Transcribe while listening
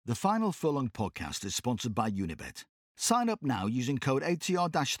The Final Furlong podcast is sponsored by Unibet. Sign up now using code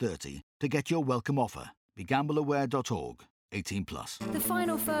ATR-30 to get your welcome offer. BeGambleAware.org. 18 plus. The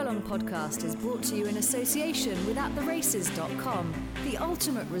Final Furlong podcast is brought to you in association with AtTheRaces.com, the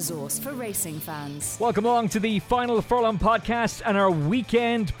ultimate resource for racing fans. Welcome along to the Final Furlong podcast and our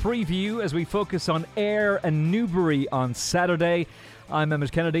weekend preview as we focus on Ayr and Newbury on Saturday. I'm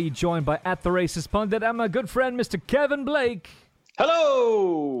Emmett Kennedy, joined by At The Races pundit and my good friend Mr. Kevin Blake.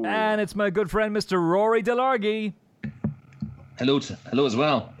 Hello! And it's my good friend Mr. Rory Delargy. Hello as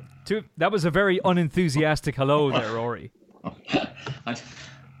well. That was a very unenthusiastic hello there, Rory.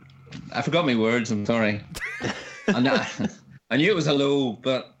 I forgot my words, I'm sorry. I knew it was hello,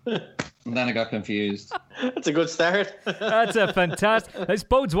 but then I got confused. That's a good start. That's a fantastic... This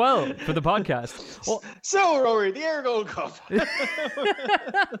bodes well for the podcast. Well, so, Rory, the Ayr Gold Cup.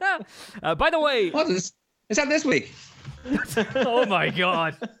 By the way... What is that this week? Oh my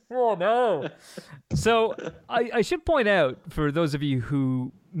God. Oh no. So I should point out, for those of you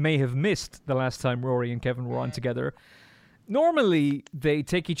who may have missed the last time Rory and Kevin were on together, normally they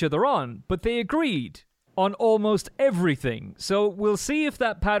take each other on, but they agreed on almost everything. So we'll see if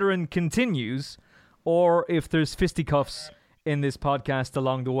that pattern continues or if there's fisticuffs in this podcast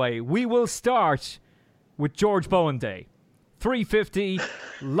along the way. We will start with George Bowen Day. 3:50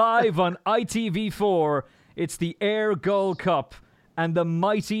 live on ITV4. It's the Ayr Gold Cup, and the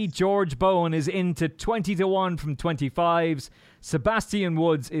mighty George Bowen is into 20-1 from 25s. Sebastian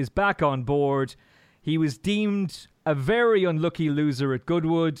Woods is back on board. He was deemed a very unlucky loser at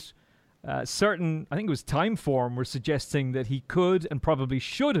Goodwood. I think it was Timeform, were suggesting that he could and probably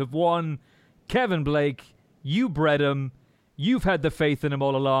should have won. Kevin Blake, you bred him. You've had the faith in him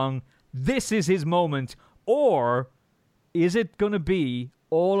all along. This is his moment. Or is it going to be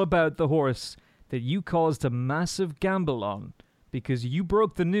all about the horse that you caused a massive gamble on because you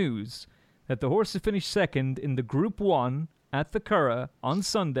broke the news that the horse that finished second in the Group 1 at the Curragh on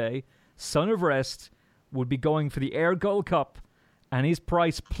Sunday, Son of Rest, would be going for the Ayr Gold Cup, and his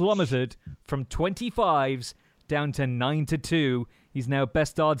price plummeted from 25s down to 9-2. He's now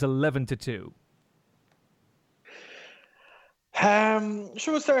best odds 11-2.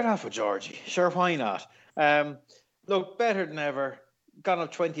 Sure, we'll start off with Georgie. Sure, why not? Look, better than ever. Gone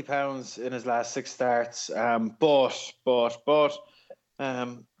up £20 in his last 6 starts. But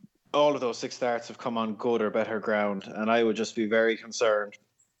all of those 6 starts have come on good or better ground, and I would just be very concerned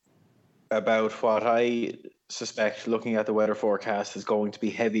about what I suspect, looking at the weather forecast, is going to be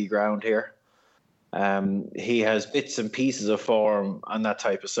heavy ground here. He has bits and pieces of form on that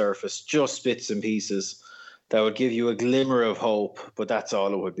type of surface, just bits and pieces that would give you a glimmer of hope, but that's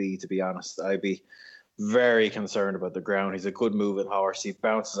all it would be, to be honest. I'd be very concerned about the ground. He's a good moving horse. He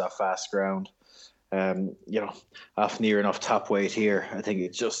bounces off fast ground. Off near enough top weight here. I think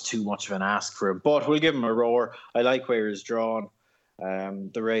it's just too much of an ask for him. But we'll give him a roar. I like where he's drawn.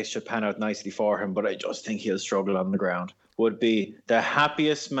 The race should pan out nicely for him, but I just think he'll struggle on the ground. Would be the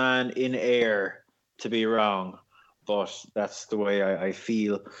happiest man in Ayr to be wrong, but that's the way I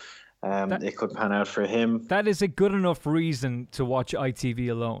feel. It could pan out for him. That is a good enough reason to watch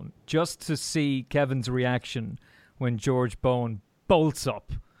ITV alone, just to see Kevin's reaction when George Bowen bolts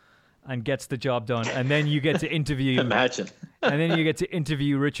up and gets the job done, and then you get to interview. Imagine. And then you get to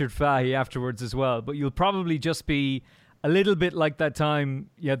interview Richard Fahey afterwards as well. But you'll probably just be a little bit like that time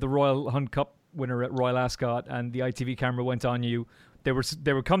you had the Royal Hunt Cup winner at Royal Ascot, and the ITV camera went on you. They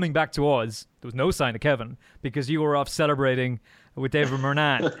were coming back to us. There was no sign of Kevin because you were off celebrating with David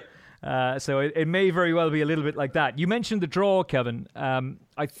Murnane. So it may very well be a little bit like that. You mentioned the draw, Kevin.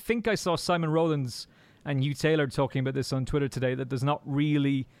 I think I saw Simon Rowlands and Hugh Taylor talking about this on Twitter today, that there's not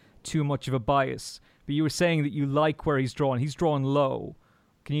really too much of a bias. But you were saying that you like where he's drawn. He's drawn low.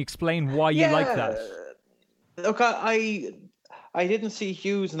 Can you explain why you like that? Look, I didn't see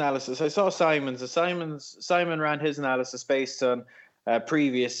Hugh's analysis. I saw Simon's. Simon ran his analysis based on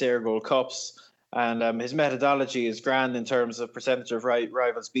previous Ayr Gold Cups. And his methodology is grand in terms of percentage of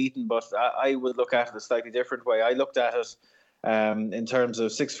rivals beaten, but I would look at it a slightly different way. I looked at it in terms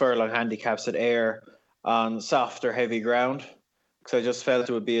of 6 furlong handicaps at Ayr on soft or heavy ground, because I just felt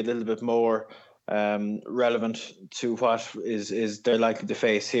it would be a little bit more relevant to what is they're likely to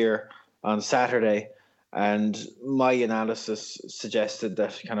face here on Saturday. And my analysis suggested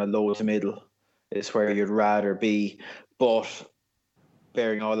that kind of low to middle is where you'd rather be, but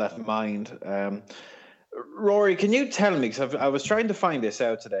bearing all that in mind. Rory, can you tell me, because I was trying to find this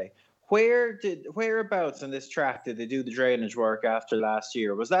out today, whereabouts in this track did they do the drainage work after last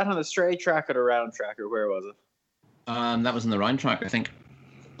year? Was that on a straight track or a round track, or where was it? That was in the round track, I think.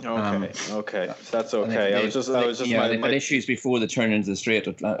 Okay. So that's okay. I was just they've had issues before they turned into the straight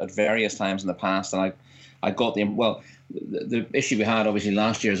at various times in the past, and I got them. Well, the issue we had obviously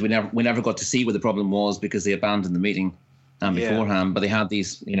last year is we never got to see what the problem was because they abandoned the meeting beforehand. But they had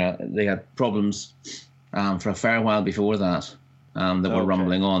they had problems for a fair while before that that were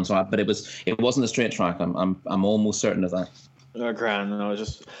rumbling on. So, but it wasn't a straight track. I'm almost certain of that. Oh, grand. No,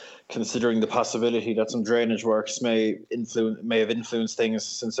 just considering the possibility that some drainage works may have influenced things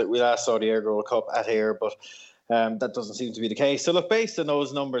since we last saw the Air Gold Cup at Ayr, but that doesn't seem to be the case. So look, based on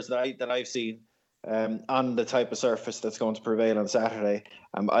those numbers that I've seen on the type of surface that's going to prevail on Saturday,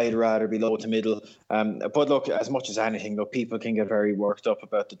 I'd rather be low to middle. But look, as much as anything, look, people can get very worked up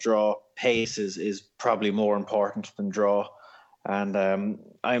about the draw. Pace is probably more important than draw. And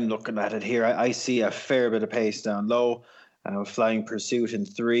I'm looking at it here. I see a fair bit of pace down low. Flying Pursuit in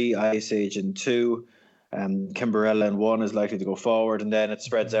 3, Ice Age in 2, Kimberella in 1 is likely to go forward, and then it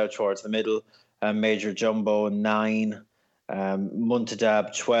spreads out towards the middle. Major Jumbo in 9,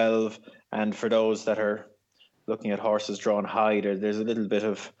 Muntadab 12, and for those that are looking at horses drawn high, there's a little bit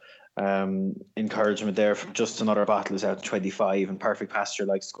of encouragement there from Just Another Bottle is out in 25, and Perfect Pasture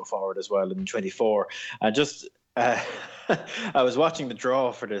likes to go forward as well in 24. I was watching the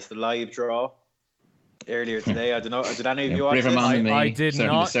draw for this, the live draw, earlier today. I don't know. Did any of you watch it? I did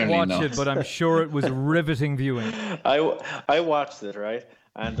not watch it, but I'm sure it was riveting viewing. I watched it, right?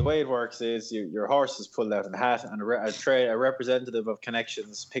 And the way it works is your horse is pulled out in a hat, and a representative of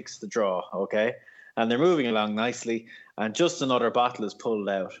Connections picks the draw, okay? And they're moving along nicely, and Just Another Bottle is pulled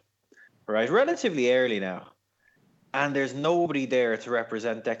out, right? Relatively early now. And there's nobody there to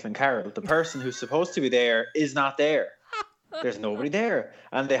represent Declan Carroll. The person who's supposed to be there is not there. There's nobody there.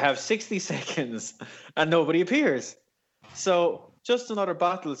 And they have 60 seconds and nobody appears. So Just Another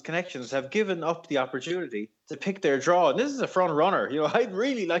Bottle's Connections have given up the opportunity to pick their draw. And this is a front runner. I'd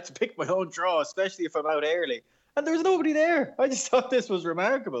really like to pick my own draw, especially if I'm out early. And there's nobody there. I just thought this was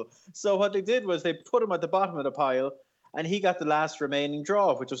remarkable. So what they did was they put him at the bottom of the pile, and he got the last remaining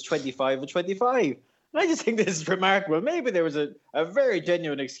draw, which was 25 and 25. And I just think this is remarkable. Maybe there was a very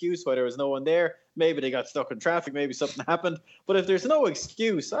genuine excuse why there was no one there. Maybe they got stuck in traffic. Maybe something happened. But if there's no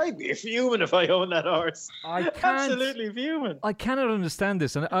excuse, I'd be fuming if I owned that horse. Absolutely fuming. I cannot understand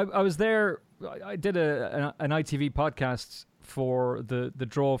this. And I was there. I did an ITV podcast for the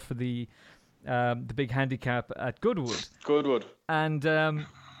draw for the big handicap at Goodwood. And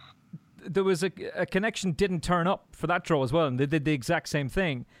there was a Connection didn't turn up for that draw as well. And they did the exact same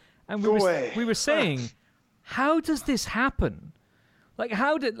thing. And we were saying, how does this happen? Like,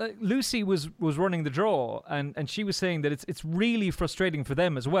 how did Lucy was running the draw, and she was saying that it's really frustrating for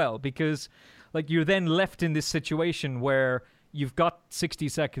them as well, because you're then left in this situation where you've got 60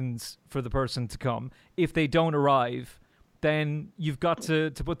 seconds for the person to come. If they don't arrive, then you've got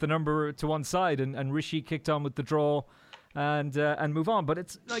to put the number to one side, and Rishi kicked on with the draw and move on. But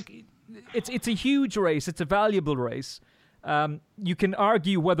it's a huge race. It's a valuable race. You can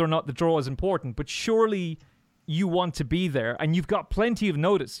argue whether or not the draw is important, but surely you want to be there, and you've got plenty of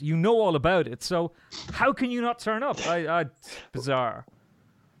notice. You know all about it, so how can you not turn up? Bizarre.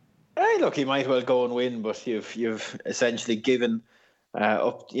 Hey, look, he might well go and win, but you've essentially given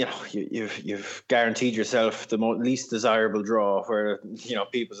up. You've guaranteed yourself the least desirable draw, where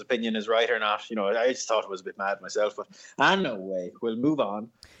people's opinion is right or not. I just thought it was a bit mad myself, but no way. We'll move on.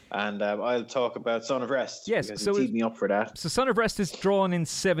 And I'll talk about Son of Rest. Yes, so you teed me up for that. So Son of Rest is drawn in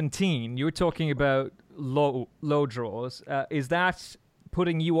 17. You were talking about low draws. Is that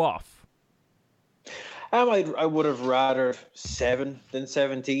putting you off? I would have rather 7 than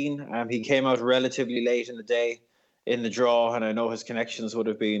 17. He came out relatively late in the day in the draw, and I know his Connections would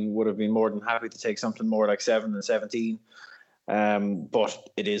have been more than happy to take something more like 7 than 17. But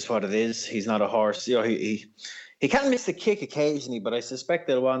it is what it is. He's not a horse. He can miss the kick occasionally, but I suspect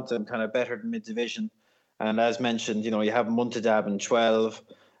they'll want him kind of better than mid-division. And as mentioned, you have Muntadab in 12.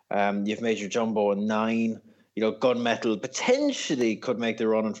 You've Major Jumbo in 9. Gunmetal potentially could make the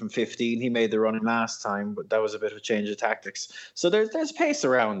running from 15. He made the running last time, but that was a bit of a change of tactics. So there's pace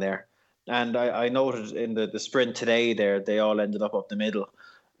around there. And I noted in the sprint today they all ended up the middle,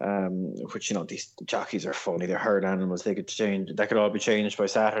 which, these jockeys are funny. They're herd animals. They could change. That could all be changed by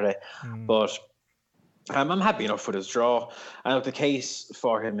Saturday. But I'm happy enough with his draw. I know the case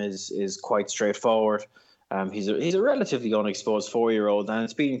for him is quite straightforward. He's a relatively unexposed 4-year-old, and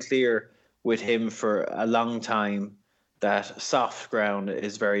it's been clear with him for a long time that soft ground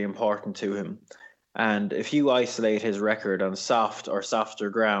is very important to him. And if you isolate his record on soft or softer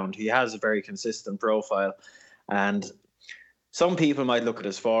ground, he has a very consistent profile. And some people might look at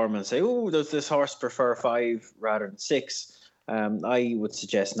his form and say, "Oh, does this horse prefer 5 rather than 6?" I would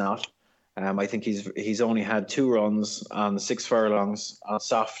suggest not. I think he's only had 2 runs on 6 furlongs on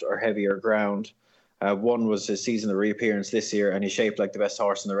soft or heavier ground. One was his season of reappearance this year, and he shaped like the best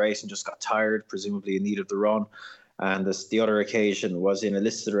horse in the race and just got tired, presumably in need of the run. And the other occasion was in a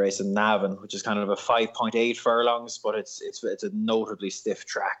listed race in Navan, which is kind of a 5.8 furlongs, but it's a notably stiff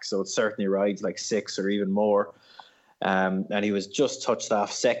track, so it certainly rides like 6 or even more. And he was just touched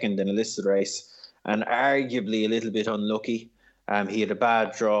off second in a listed race, and arguably a little bit unlucky. He had a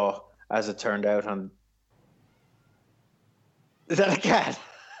bad draw, as it turned out. Is that a cat?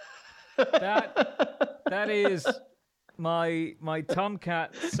 That is my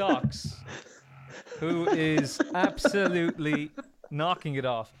Tomcat Socks, who is absolutely knocking it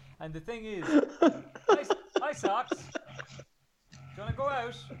off. And the thing is, hi Socks. Do you want to go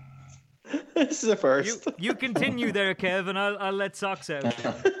out? This is a first. You continue there, Kev, and I'll let Socks out.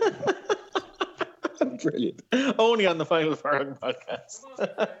 Brilliant. Only on the Final Furlong podcast.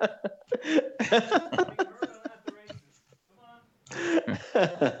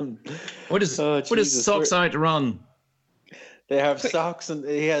 What is Socks out to run? They have Socks, and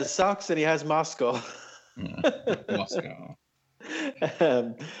he has Socks, and he has Moscow. Moscow.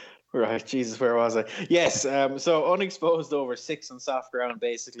 Right, Jesus, where was I? Yes, so unexposed over 6 on soft ground,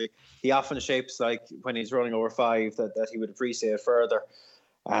 basically. He often shapes like when he's running over 5 that he would appreciate further.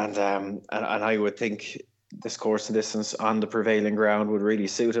 And I would think this course and distance on the prevailing ground would really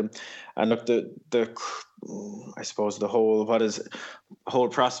suit him. And look, I suppose the whole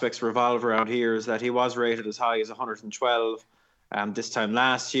prospects revolve around here is that he was rated as high as 112. This time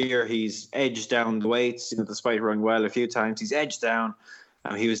last year, he's edged down the weights, despite running well a few times. He's edged down.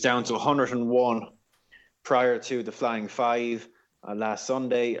 He was down to 101 prior to the Flying 5 last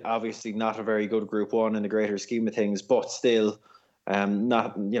Sunday. Obviously, not a very good Group 1 in the greater scheme of things, but still,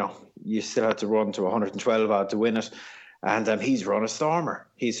 not, you still had to run to 112 odd to win it. And he's run a stormer.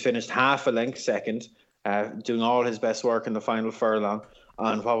 He's finished half a length second, doing all his best work in the final furlong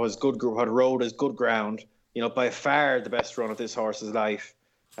on what rode as good ground. By far the best run of this horse's life,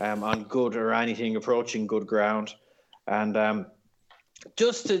 on good or anything approaching good ground. And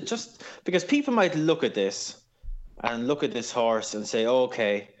just because people might look at this horse and say,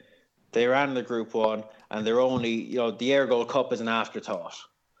 okay, they ran the Group 1 and they're only, the Air Gold Cup is an afterthought.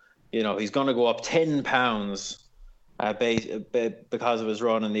 He's going to go up 10 pounds because of his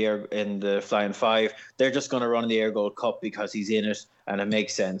run in the Flying 5. They're just going to run the Air Gold Cup because he's in it and it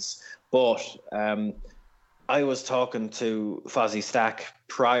makes sense. But I was talking to Fozzie Stack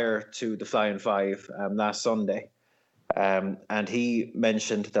prior to the Flying 5 last Sunday. And he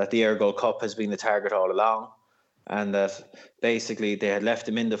mentioned that the Air Gold Cup has been the target all along, and that basically they had left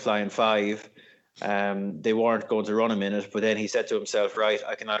him in the Flying 5. They weren't going to run him in it, but then he said to himself, right,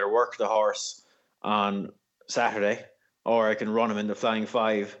 I can either work the horse on Saturday or I can run him in the Flying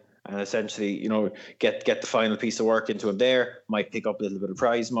 5 and essentially, get the final piece of work into him there, might pick up a little bit of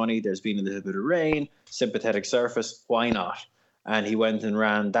prize money. There's been a little bit of rain, sympathetic surface, why not? And he went and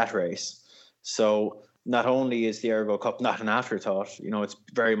ran that race. So not only is the Air Gold Cup not an afterthought, it's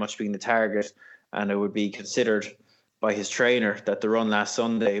very much been the target, and it would be considered by his trainer that the run last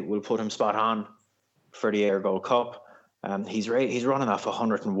Sunday will put him spot on for the Air Gold Cup. He's running off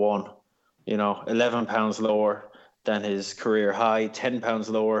 101, 11 pounds lower than his career high, 10 pounds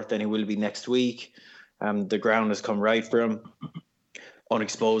lower than he will be next week. The ground has come right for him,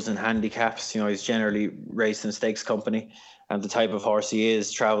 unexposed in handicaps. He's generally raced in stakes company, and the type of horse he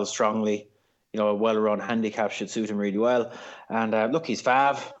is travels strongly. A well-run handicap should suit him really well. And look, he's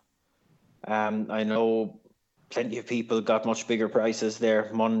fav. I know plenty of people got much bigger prices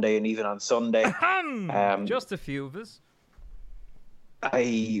there Monday and even on Sunday. Just a few of us.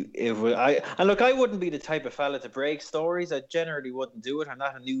 I wouldn't be the type of fella to break stories. I generally wouldn't do it. I'm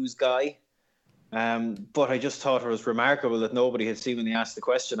not a news guy. But I just thought it was remarkable that nobody had seemingly asked the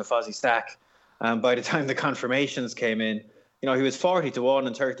question of Fozzie Stack. By the time the confirmations came in, he was 40-1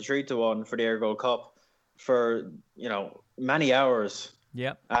 and 33-1 for the Air Gold Cup for, many hours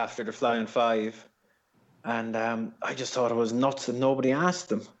after the Flying 5. And I just thought it was nuts that nobody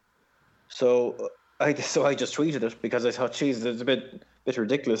asked him. So I just tweeted it because I thought, geez, it's a bit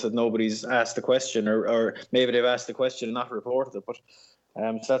ridiculous that nobody's asked the question, or maybe they've asked the question and not reported it. But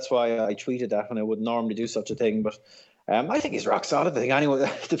so that's why I tweeted that when I wouldn't normally do such a thing. But I think he's rock solid. I think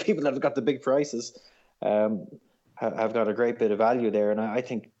anyway, the people that have got the big prices have got a great bit of value there, and I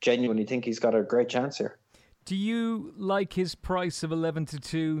genuinely think he's got a great chance here. Do you like his price of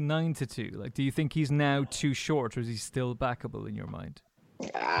 11-2, 9-2? Like, do you think he's now too short, or is he still backable in your mind?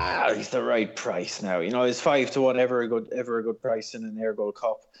 He's the right price now. He's 5-1, ever a good price in an Air Gold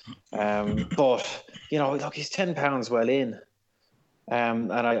Cup. But look, he's 10 pounds well in.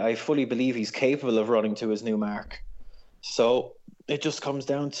 and I fully believe he's capable of running to his new mark. So it just comes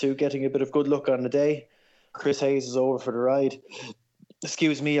down to getting a bit of good luck on the day. Chris Hayes is over for the ride.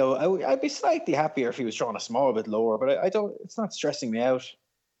 Excuse me, I'd be slightly happier if he was drawn a small bit lower, but I don't. It's not stressing me out.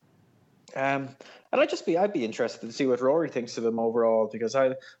 And I'd be interested to see what Rory thinks of him overall, because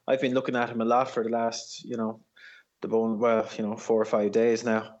I've been looking at him a lot for the last 4 or 5 days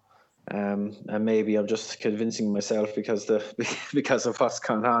now, and maybe I'm just convincing myself because of what's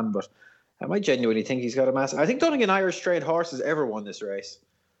gone on. But I genuinely think he's got a massive. I think don't think an Irish trained horse has ever won this race.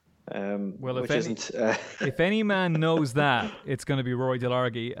 Well, if any man knows that, it's going to be Rory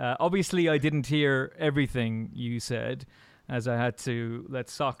Delargy. Obviously, I didn't hear everything you said, as I had to let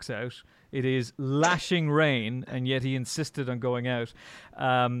socks out. It is lashing rain, and yet he insisted on going out.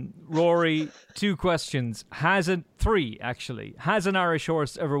 Rory, 2 questions. Three, actually. Has an Irish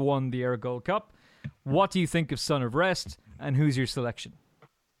horse ever won the Ayr Gold Cup? What do you think of Son of Rest? And who's your selection?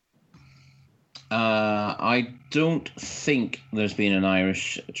 I don't think there's been an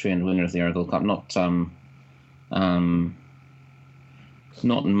Irish trained winner of the Ayr Gold Cup. Not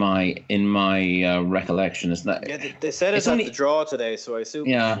in my recollection. Is that? Yeah, they said it's at the draw today, so I assume.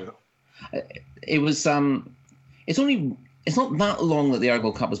 Yeah, it was. It's not that long that the Ayr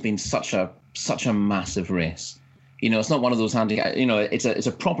Gold Cup has been such a massive race. It's not one of those handicap. It's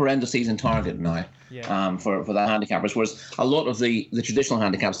a proper end of season target now. Yeah. For the handicappers, whereas a lot of the traditional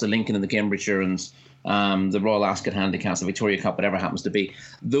handicaps, the Lincoln and the Cambridgeshire and the Royal Ascot handicaps, the Victoria Cup, whatever happens to be,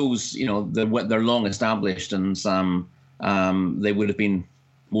 those they're long established, and they would have been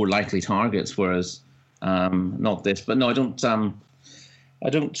more likely targets, whereas not this. But no, I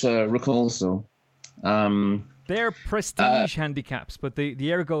don't recall so. They're prestige handicaps, but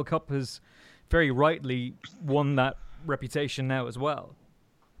the Ayr Gold Cup has very rightly won that reputation now as well.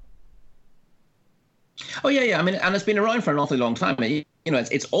 Oh yeah. I mean, and it's been around for an awfully long time.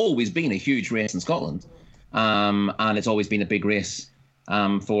 It's always been a huge race in Scotland, and it's always been a big race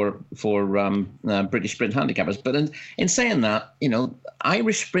for British sprint handicappers. But in saying that,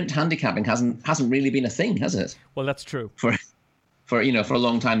 Irish sprint handicapping hasn't really been a thing, has it? Well, that's true. For a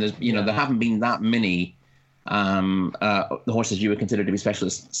long time, there haven't been that many the horses you would consider to be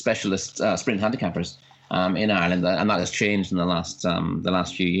specialist sprint handicappers in Ireland, and that has changed in the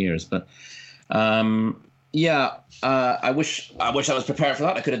last few years. But I wish I was prepared for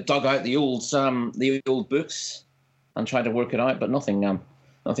that. I could have dug out the old books and tried to work it out, but nothing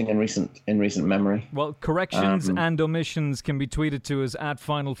in recent memory. Well, corrections and omissions can be tweeted to us at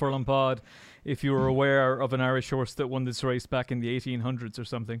Final Furlong Pod if you were aware of an Irish horse that won this race back in the 1800s or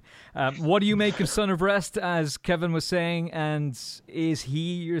something. What do you make of Son of Rest, as Kevin was saying, and is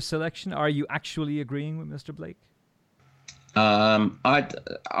he your selection? Are you actually agreeing with Mr. Blake?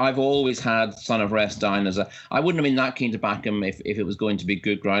 I've always had Son of Rest down as I wouldn't have been that keen to back him if it was going to be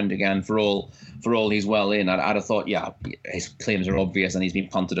good ground again. For all he's well in, I'd have thought, his claims are obvious and he's been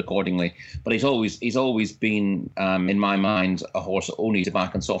punted accordingly. But he's always been in my mind a horse only to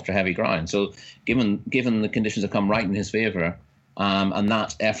back on softer, heavy ground. So given the conditions have come right in his favour, and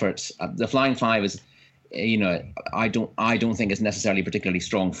that effort, the Flying Five is, I don't think it's necessarily particularly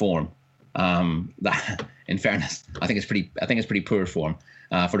strong form. That, in fairness, I think it's pretty poor form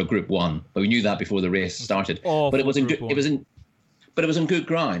for the Group 1. But we knew that before the race started. But it was in good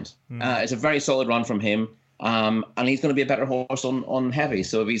ground. It's a very solid run from him, and he's going to be a better horse on heavy.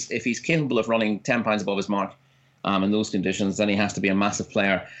 So if he's capable of running 10 pounds above his mark in those conditions, then he has to be a massive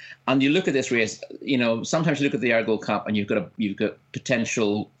player. And you look at this race, sometimes you look at the Ayr Gold Cup and you've got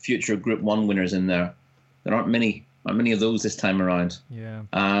potential future Group 1 winners in there. There aren't many of those this time around. Yeah.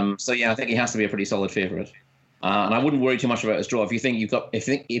 I think he has to be a pretty solid favourite. And I wouldn't worry too much about his draw. If you think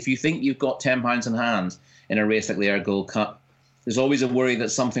you've got 10 pounds in hand in a race like the Ayr Gold Cup, there's always a worry that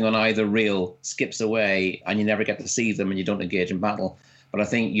something on either rail skips away and you never get to see them and you don't engage in battle. But I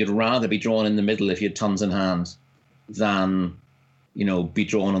think you'd rather be drawn in the middle if you had tons in hand than, be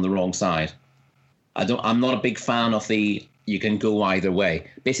drawn on the wrong side. I'm not a big fan of the you can go either way.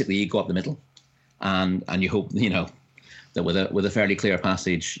 Basically, you go up the middle. And you hope, that with a fairly clear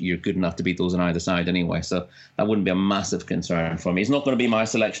passage, you're good enough to beat those on either side anyway. So that wouldn't be a massive concern for me. It's not going to be my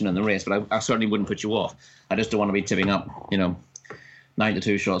selection in the race, but I certainly wouldn't put you off. I just don't want to be tipping up,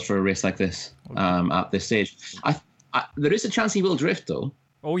 9-2 shots for a race like this at this stage. There is a chance he will drift, though.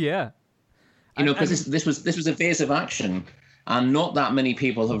 Oh yeah, because this was evasive action, and not that many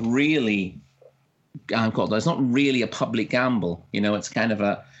people have really called that. It's not really a public gamble. It's kind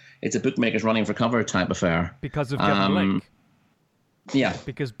of it's a bookmakers running for cover type affair. Because of Kevin Blake. Yeah.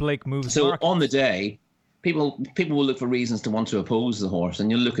 Because Blake moves So markets. On the day, people will look for reasons to want to oppose the horse,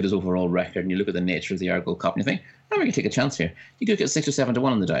 and you look at his overall record and you look at the nature of the Ayr Gold Cup and you think, we can take a chance here. You could get 6 or 7 to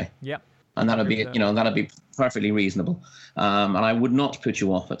 1 on the day. Yep. And that'd be perfectly reasonable. And I would not put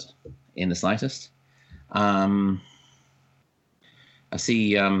you off it in the slightest. I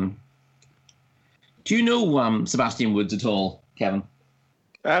see. Do you know Sebastian Woods at all, Kevin?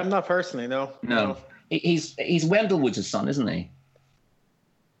 Not personally, no. No. He's Wendell Woods' son, isn't he?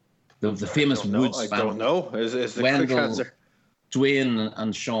 The famous Woods I family. don't know. Is the Wendell, quick answer. Dwayne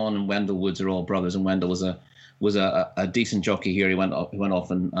and Sean and Wendell Woods are all brothers, and Wendell was a decent jockey here. He went off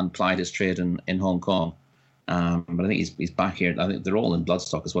and plied his trade in Hong Kong. But I think he's back here. I think they're all in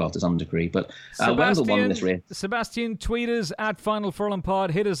bloodstock as well to some degree. But Wendell won this race. Sebastian, tweet us at Final Furlong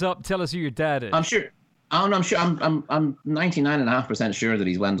Pod. Hit us up. Tell us who your dad is. I'm sure. I'm 99.5% sure that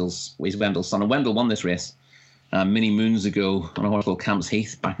he's Wendell's son. And Wendell won this race many moons ago on a horse called Camps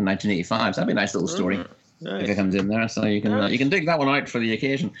Heath back in 1985. So that'd be a nice little story. Nice. If it comes in there, so you can dig that one out for the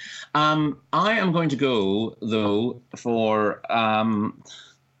occasion. I am going to go though for I'm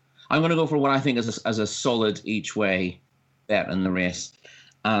going to go for what I think is as a solid each way bet in the race,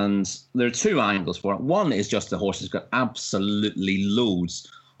 and there are 2 angles for it. One is just the horse has got absolutely loads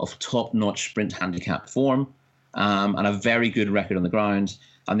of top-notch sprint handicap form and a very good record on the ground,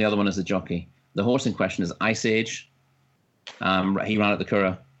 and the other one is the jockey. The horse in question is Ice Age. He ran at the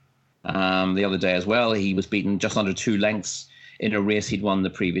Curragh the other day as well. He was beaten just under 2 lengths in a race he'd won the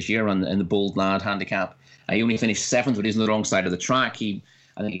previous year in the Bold Lad handicap. He only finished 7th, but he's on the wrong side of the track.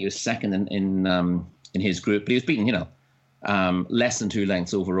 I think he was second in his group, but he was beaten, less than 2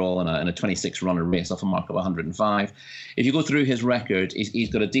 lengths overall in a 26-runner race off a mark of 105. If you go through his record, he's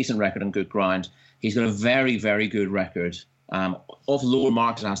got a decent record on good ground. He's got a very, very good record off lower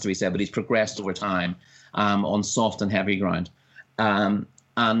marks, it has to be said, but he's progressed over time on soft and heavy ground.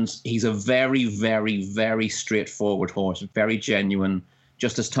 And he's a very, very, very straightforward horse, very genuine,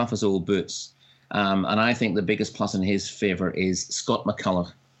 just as tough as old boots. And I think the biggest plus in his favour is Scott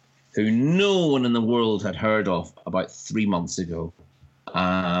McCulloch, who no one in the world had heard of about 3 months ago.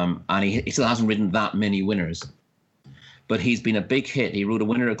 And he still hasn't ridden that many winners. But he's been a big hit. He rode a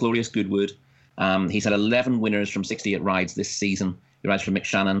winner at Glorious Goodwood. He's had 11 winners from 68 rides this season. He rides for Mick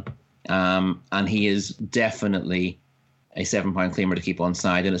Shannon. And he is definitely a £7 claimer to keep on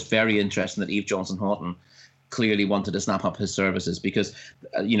side. And it's very interesting that Eve Johnson-Houghton clearly wanted to snap up his services because,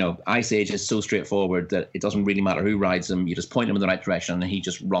 Ice Age is so straightforward that it doesn't really matter who rides him. You just point him in the right direction and he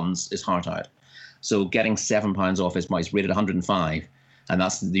just runs his heart out. So getting £7 off his mice, rated 105, and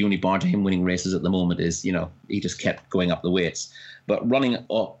that's the only bar to him winning races at the moment is, he just kept going up the weights. But running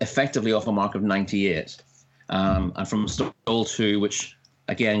effectively off a mark of 98, and from stall 2, which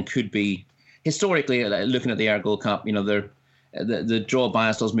again could be, historically, looking at the Air Gold Cup, the draw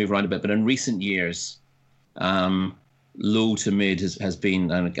bias does move around a bit, but in recent years, low to mid has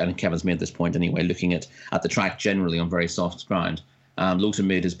been, and Kevin's made this point anyway, looking at the track generally on very soft ground, low to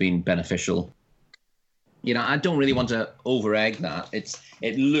mid has been beneficial. I don't really want to over-egg that.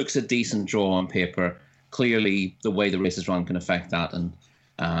 It looks a decent draw on paper. Clearly, the way the race is run can affect that, and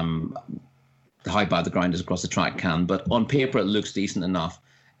how bad the ground is across the track can. But on paper, it looks decent enough.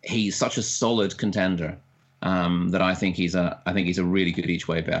 He's such a solid contender that I think he's a really good each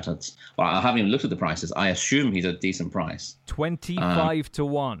way bet. I haven't even looked at the prices. I assume he's a decent price. 25 to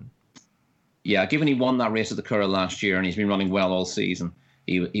 1. Yeah, given he won that race at the Curragh last year and he's been running well all season,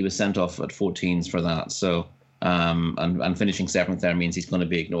 he was sent off at 14s for that. So and finishing 7th there means he's going to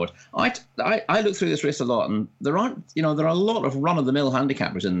be ignored. I look through this race a lot, and there are a lot of run-of-the-mill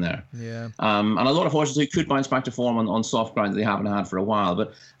handicappers in there. Yeah. And a lot of horses who could bounce back to form on soft ground that they haven't had for a while.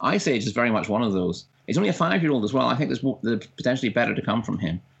 But Ice Age is very much one of those. He's only a 5-year-old as well. I think there's potentially better to come from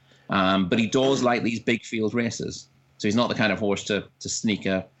him. But he does like these big field races. So he's not the kind of horse to sneak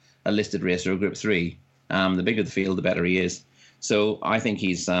a listed race or a Group 3. The bigger the field, the better he is. So I think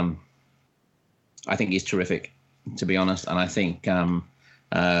he's terrific, to be honest. And I think the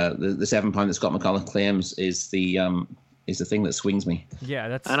 £7 that Scott McCulloch claims is the thing that swings me. Yeah,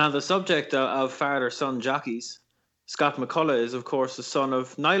 that's. And on the subject of father-son jockeys, Scott McCulloch is, of course, the son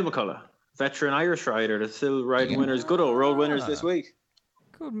of Niall McCulloch, veteran Irish rider that's still riding winners, good old road winners this week.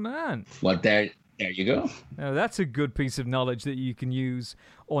 Good man. Well, there you go. Now, that's a good piece of knowledge that you can use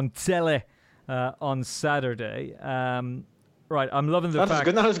on tele on Saturday. Right, I'm loving the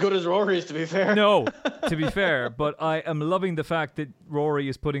fact... Not as good as Rory's, to be fair. No, to be fair, but I am loving the fact that Rory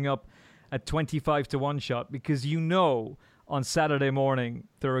is putting up a 25 to 1 shot, because on Saturday morning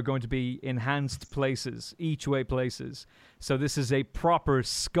there are going to be enhanced places, each way places. So this is a proper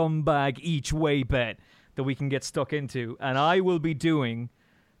scumbag each way bet that we can get stuck into, and I will be doing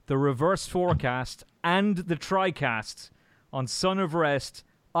the reverse forecast and the tricast on Son of Rest,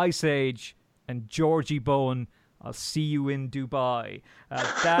 Ice Age, and Georgie Bowen I'll see you in Dubai.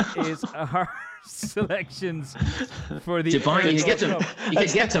 That is our selections for the Dubai. You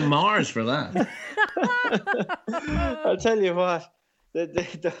could get to Mars for that. I'll tell you what,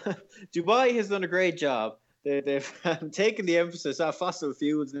 Dubai has done a great job. They've taken the emphasis off fossil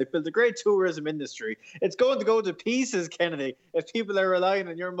fuels, and they've built a great tourism industry. It's going to go to pieces, Kennedy, if people are relying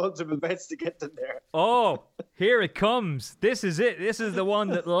on your multiple bets to get them there. Oh, here it comes. This is it. This is the one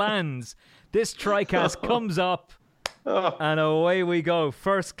that lands. This TriCast comes up, and away we go.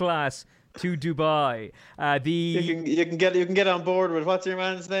 First class to Dubai. You can get on board with, what's your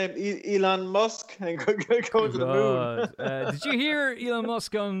man's name? Elon Musk, and go to the moon. Did you hear Elon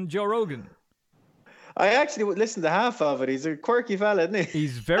Musk on Joe Rogan? I actually listened to half of it. He's a quirky fella, isn't he?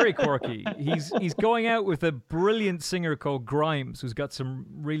 He's very quirky. He's going out with a brilliant singer called Grimes, who's got some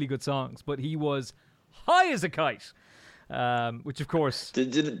really good songs. But he was high as a kite, which of course. Do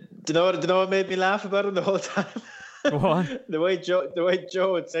you know what made me laugh about him the whole time? What? the way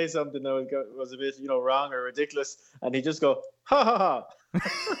Joe would say something that was a bit wrong or ridiculous, and he'd just go ha ha ha.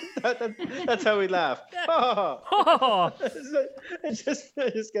 That's how we laugh.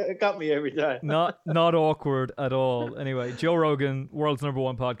 It got me every time. Not awkward at all. Anyway, Joe Rogan, world's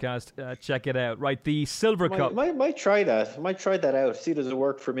 #1 podcast. Check it out. Right, the Silver Cup. Might try that. Might try that out. See, does it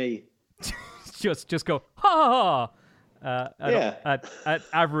work for me? just go ha ha ha. At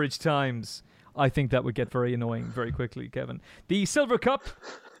average times, I think that would get very annoying very quickly, Kevin. The Silver Cup.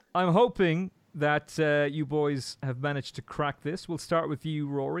 I'm hoping that you boys have managed to crack this. We'll start with you,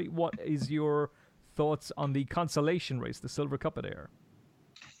 Rory. What is your thoughts on the consolation race, the Silver Cup at Ayr?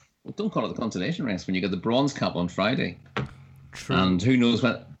 Well, don't call it the consolation race when you get the Bronze Cup on Friday. True. And who knows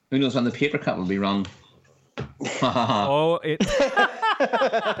when the Paper Cup will be run. Oh, it.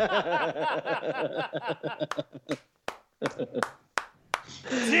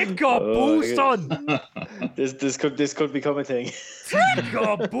 Take a boost on. This could become a thing. Take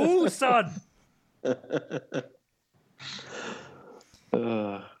a boost on.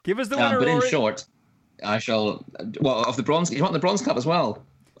 Give us the winner, but in Rory. short, I shall. Well, of the bronze, you want the Bronze Cup as well?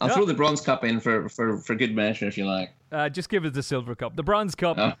 I'll throw the Bronze Cup in for good measure, if you like. Just give us the Silver Cup. The Bronze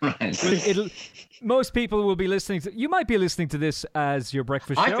Cup. Oh, right. Most people will be listening to. You might be listening to this as your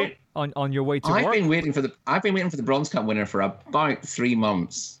breakfast show on your way to work. I've been waiting for the Bronze Cup winner for about 3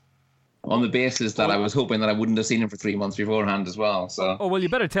 months, on the basis that I was hoping that I wouldn't have seen him for 3 months beforehand as well. So. Oh well, you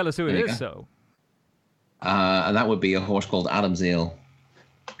better tell us who it is, so. And that would be a horse called Adam's Ale.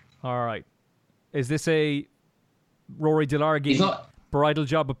 All right. Is this a Rory Delargy bridal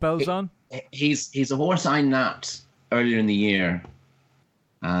job with bells on? He's a horse I napped earlier in the year,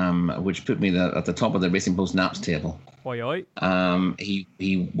 which put me at the top of the Racing Post naps table. Oi.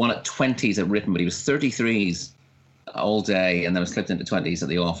 He won at 20s at Ripon, but he was 33s all day, and then was clipped into 20s at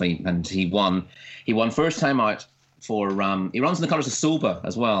the off, and he won. He won first time out for he runs in the colours of Soba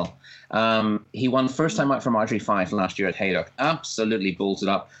as well. He won first time out for Marjorie Fife last year at Haydock, absolutely bolted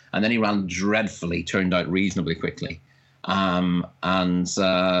up, and then he ran dreadfully, turned out reasonably quickly. And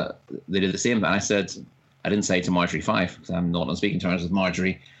they did the same. And I didn't say to Marjorie Fife, because I'm not on speaking terms with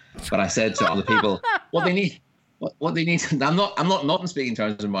Marjorie, but I said to other people what they need. What they need. I'm not on speaking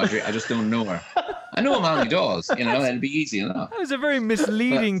terms with Marjorie. I just don't know her. I know a man who does. It'd be easy enough. That was a very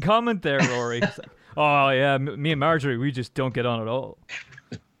misleading comment there, Rory. Like, oh yeah, me and Marjorie, we just don't get on at all.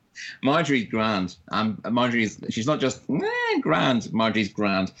 Marjorie's grand. She's not just grand. Marjorie's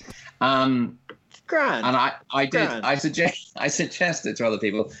grand. Grand. And I did. Grand. I suggested to other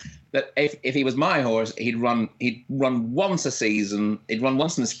people that if he was my horse, he'd run once a season. He'd run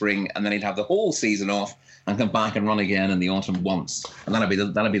once in the spring, and then he'd have the whole season off and come back and run again in the autumn once, and that'd be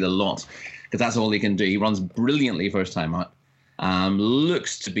the lot, because that's all he can do. He runs brilliantly first time out.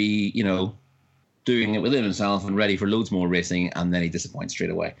 Looks to be doing it within himself and ready for loads more racing, and then he disappoints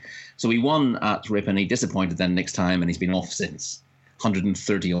straight away. So he won at Ripon, he disappointed then next time, and he's been off since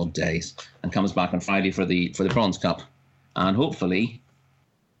 130 odd days, and comes back on Friday for the Bronze Cup, and hopefully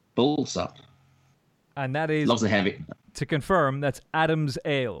bolts up. And that is, loves the heavy. To confirm, that's Adam's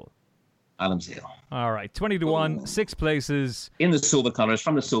Ale. Adam's Ale. All right, 20-1, 6 places in the Soba colours,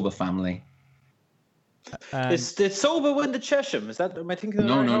 from the Soba family. Did Soba win the Chesham? Am I thinking?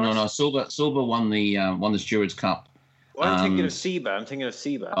 No. Soba won the Stewards Cup. Well, I'm thinking of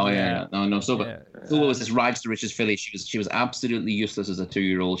Seba. Oh yeah. No. Soba was this rides to riches filly. She was absolutely useless as a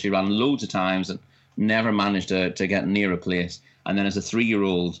 2-year-old. She ran loads of times and never managed to get near a place. And then as a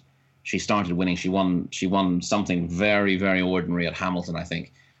 3-year-old, she started winning. She won something very, very ordinary at Hamilton, I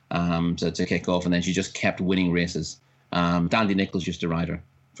think, to kick off. And then she just kept winning races. Dandy Nichols used to ride her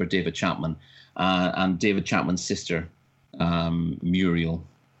for David Chapman, and David Chapman's sister, Muriel,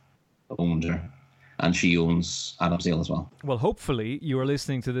 owned her. and she owns Adamsdale as well. Well, hopefully you are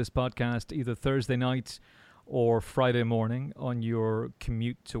listening to this podcast either Thursday night or Friday morning on your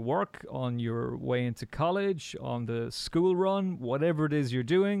commute to work, on your way into college, on the school run, whatever it is you're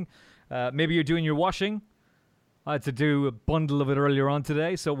doing. Maybe you're doing your washing. I had to do a bundle of it earlier on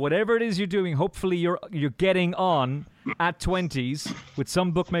today. So whatever it is you're doing, hopefully you're getting on at 20s with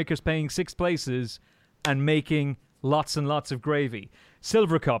some bookmakers paying 6 places and making lots and lots of gravy.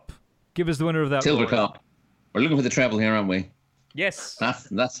 Silver Cup. Give us the winner of that. Silver Cup. We're looking for the treble here, aren't we? Yes.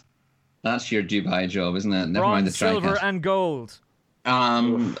 That's your Dubai job, isn't it? Never mind the silver, tri-cat. and gold.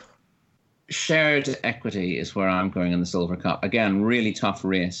 Shared equity is where I'm going in the Silver Cup. Again, really tough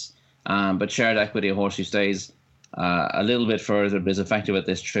race. But shared equity, a horse who stays a little bit further, but is effective at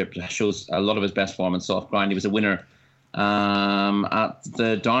this trip, shows a lot of his best form in soft ground. He was a winner at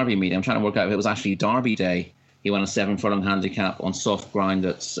the Derby meeting. I'm trying to work out if it was actually Derby Day. He won a 7 furlong handicap on soft ground.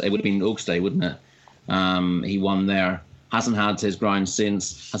 It would have been Oaks Day, wouldn't it? He won there. Hasn't had his ground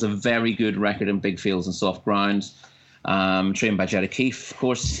since. Has a very good record in big fields and soft ground. Trained by Jed O'Keefe, of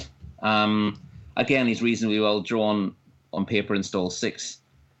course. Again, he's reasonably well drawn on paper in stall 6.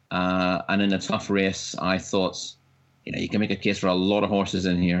 And in a tough race, I thought, you can make a case for a lot of horses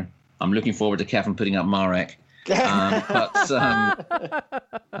in here. I'm looking forward to Kevin putting up Marek. But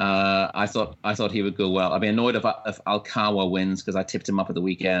I thought he would go well. I'd be annoyed if Alcawa wins, because I tipped him up at the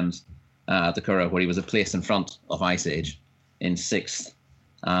weekend at the Curragh, where he was a place in front of Ice Age in 6th.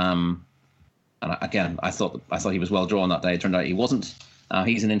 And again, I thought he was well drawn that day. It turned out he wasn't.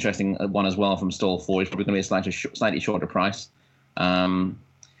 He's an interesting one as well from stall 4. He's probably going to be a slightly shorter price.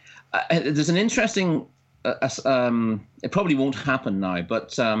 There's an interesting. It probably won't happen now,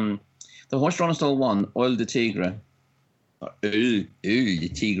 but the horse drawn in stall 1, Oil de Tigre.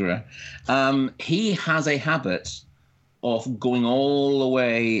 Tigre. He has a habit of going all the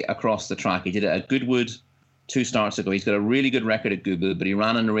way across the track. He did it at Goodwood 2 starts ago. He's got a really good record at Goodwood, but he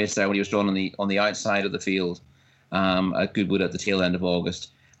ran in the race there when he was drawn on the outside of the field at Goodwood at the tail end of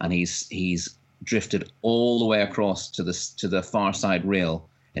August, and he's drifted all the way across to the far side rail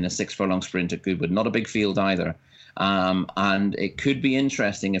in a 6 furlong sprint at Goodwood. Not a big field either. And it could be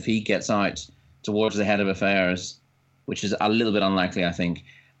interesting if he gets out towards the head of affairs, which is a little bit unlikely, I think,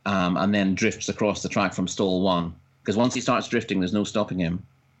 and then drifts across the track from stall 1. Because once he starts drifting, there's no stopping him.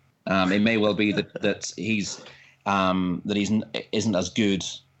 It may well be that he's isn't as good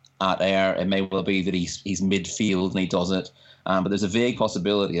at air. It may well be that he's midfield and he does it. But there's a vague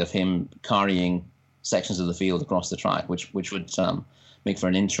possibility of him carrying sections of the field across the track, which would make for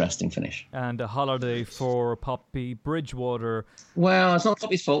an interesting finish. And a holiday for Poppy Bridgewater. Well, it's not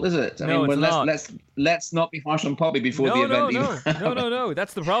Poppy's fault, is it? Let's not be harsh on Poppy before the event. No.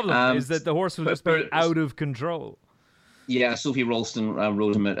 That's the problem. Is that the horse will just be out of control. Yeah, Sophie Ralston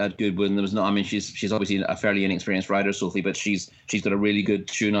rode him at Goodwood, and there was no. I mean, she's obviously a fairly inexperienced rider, Sophie, but she's got a really good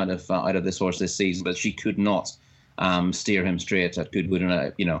tune out of this horse this season. But she could not steer him straight at Goodwood,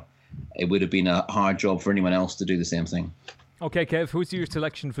 and it would have been a hard job for anyone else to do the same thing. Okay, Kev, who's your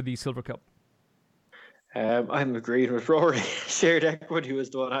selection for the Silver Cup? I'm agreeing with Rory. Shared equity was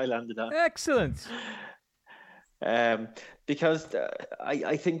the one I landed on. Excellent. Because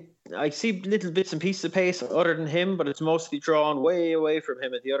I think I see little bits and pieces of pace other than him, but it's mostly drawn way away from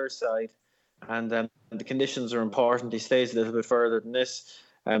him at the other side. And the conditions are important. He stays a little bit further than this.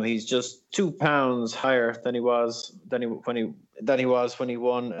 He's just £2 higher than he was when he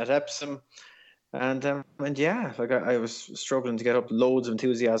won at Epsom. And yeah, I was struggling to get up loads of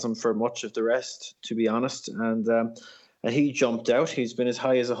enthusiasm for much of the rest, to be honest. And he jumped out. He's been as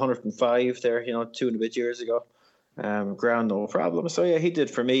high as 105 there, 2 and a bit years ago. Ground no problem. So yeah, he did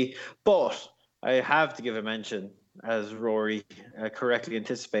for me. But I have to give a mention, as Rory correctly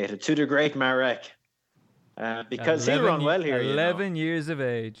anticipated, to the great Marek. Because he'll run well here. 11 years of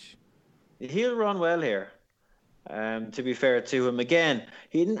age. He'll run well here. To be fair to him, again,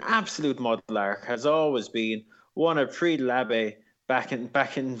 he's an absolute mudlark, has always been. Won a Prix de l'Abbé back in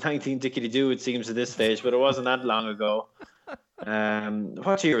 19-dickety-doo, it seems, at this stage, but it wasn't that long ago.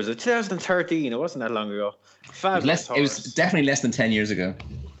 What year was it? 2013. It wasn't that long ago. Fabulous horse. It was definitely less than 10 years ago.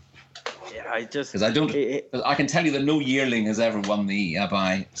 Yeah, because I can tell you that no yearling has ever won the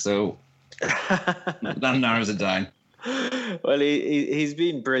Abbé, so that narrows it down. Well, he's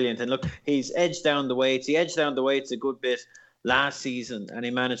been brilliant, and look, he's edged down the weights. He edged down the weights a good bit last season, and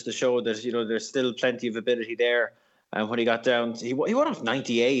he managed to show that there's still plenty of ability there. And when he got down, he won off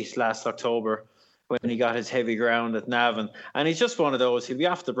 98 last October when he got his heavy ground at Navan, and he's just one of those. He'll be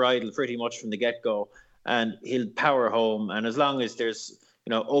off the bridle pretty much from the get-go, and he'll power home. And as long as there's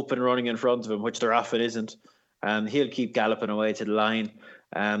open running in front of him, which there often isn't, he'll keep galloping away to the line.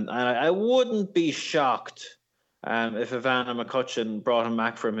 And I wouldn't be shocked if Ivana McCutcheon brought him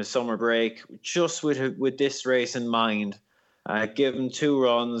back from his summer break, just with this race in mind. Give him 2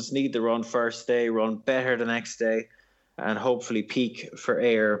 runs, need the run first day, run better the next day, and hopefully peak for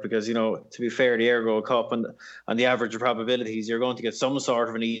Ayr, because, to be fair, the Ayr Gold Cup and the average of probabilities, you're going to get some sort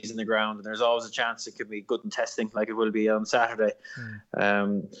of an ease in the ground, and there's always a chance it could be good in testing, like it will be on Saturday.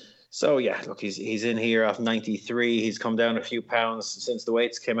 So yeah, look, he's in here off 93. He's come down a few pounds since the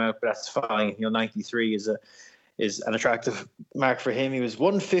weights came out, but that's fine. 93 is an attractive mark for him. He was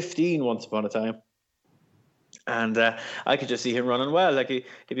 115 once upon a time. And I could just see him running well. Like he'd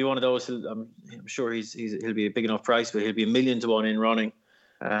be one of those. I'm sure he'll be a big enough price, but he'll be 1,000,000 to 1 in running.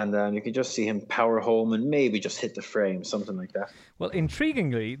 And you can just see him power home and maybe just hit the frame, something like that. Well,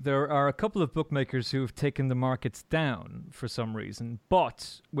 intriguingly, there are a couple of bookmakers who have taken the markets down for some reason.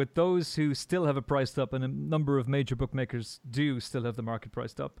 But with those who still have it priced up, and a number of major bookmakers do still have the market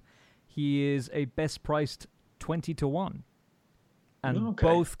priced up, he is a best priced 20 to 1. And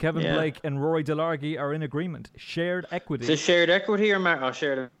both Kevin Blake and Rory Delargy are in agreement. Shared equity. Is it shared equity or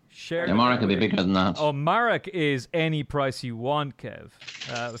shared? Yeah, Marek will be bigger than that. Oh, Marek is any price you want, Kev.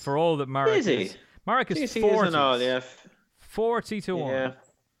 For all that Marek is. Marek is 40. 40 to 1. Yeah.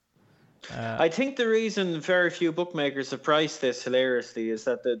 I think the reason very few bookmakers have priced this hilariously is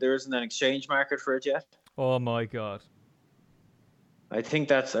that there isn't an exchange market for it yet. Oh my God. I think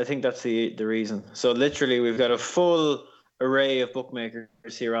that's the reason. So literally, we've got a full array of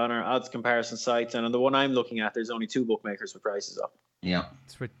bookmakers here on our odds comparison sites, and on the one I'm looking at, there's only 2 bookmakers with prices up. Yeah,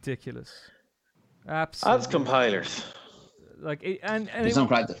 it's ridiculous. Absolutely. Odds compilers. Like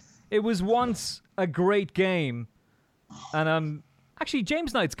it was once a great game, and actually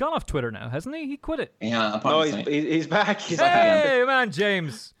James Knight's gone off Twitter now, hasn't he? He quit it. Yeah, no, he's back. He's hey, man,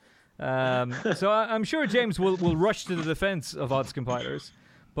 James. So I'm sure James will rush to the defense of odds compilers,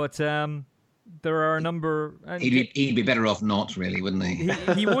 but there are a number. He'd be better off not, really, wouldn't he?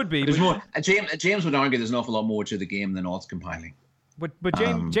 He would be. There's more. James would argue there's an awful lot more to the game than odds compiling. But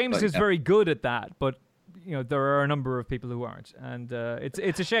James is very good at that. But there are a number of people who aren't, and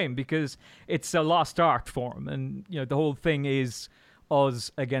it's a shame because it's a lost art for him. And the whole thing is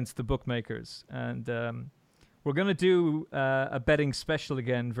us against the bookmakers, and we're going to do a betting special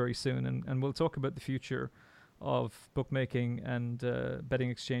again very soon, and we'll talk about the future of bookmaking and betting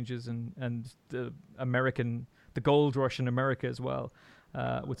exchanges and the gold rush in America as well,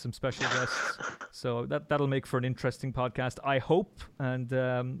 with some special guests. So that'll make for an interesting podcast, I hope, and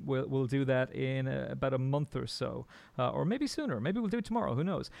we'll do that in about a month or so, or maybe sooner. Maybe we'll do it tomorrow. Who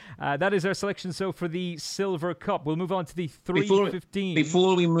knows? That is our selection. So for the Silver Cup, we'll move on to the 315.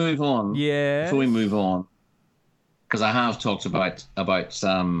 Before we move on, because I have talked about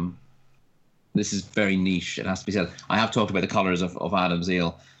this is very niche, it has to be said. I have talked about the colours of Adam's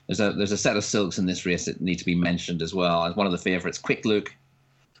Ale. There's a set of silks in this race that need to be mentioned as well. As one of the favourites, Quick Look,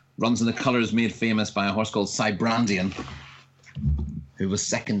 runs in the colours made famous by a horse called Cybrandian, who was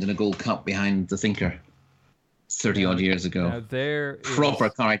second in a Gold Cup behind the Thinker 30-odd years ago. Now proper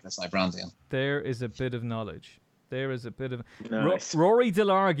character, Cybrandian. There is a bit of knowledge. There is a bit of... Nice. Rory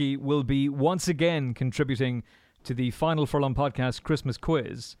Delargy will be once again contributing to the Final Furlong Podcast Christmas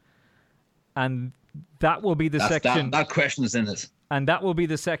quiz. And that will be the section... That question is in it. And that will be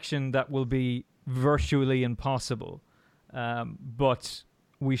the section that will be virtually impossible. But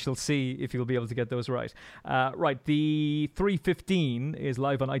we shall see if you'll be able to get those right. Right, the 315 is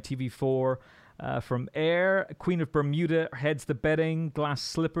live on ITV4 from Ayr. Queen of Bermuda heads the betting. Glass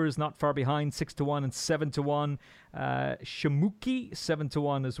Slippers not far behind, 6 to 1 and 7 to 1. Shamuki, 7 to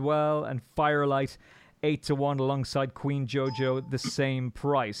 1 as well. And Firelight, 8 to 1 alongside Queen Jojo, the same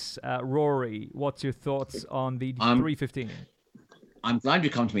price. Rory, what's your thoughts on the 315? I'm glad you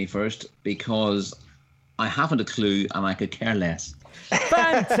come to me first because I haven't a clue and I could care less.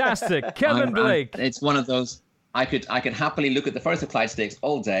 Fantastic. Kevin Blake. It's one of those, I could happily look at the Firth of Clyde Stakes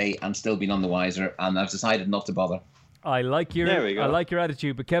all day and still be none the wiser, and I've decided not to bother. I like your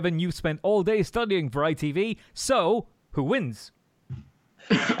attitude, but Kevin, you've spent all day studying for ITV, so who wins?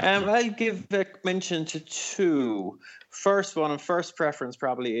 I'll give a mention to 2. First one and first preference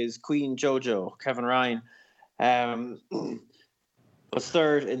probably is Queen Jojo, Kevin Ryan. Was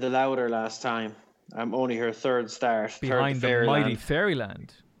third in the Lauder last time. Only her third start. Behind the mighty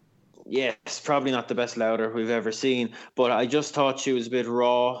Fairyland. Yes, probably not the best Lauder we've ever seen, but I just thought she was a bit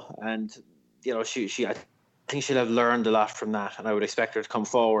raw, and I think she'll have learned a lot from that, and I would expect her to come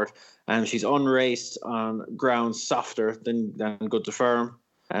forward. She's unraced on ground softer than good to firm.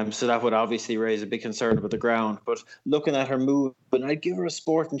 So that would obviously raise a big concern about the ground. But looking at her move, I'd give her a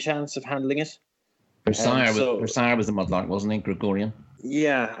sporting chance of handling it. Her sire was a mudlark, wasn't he, Gregorian?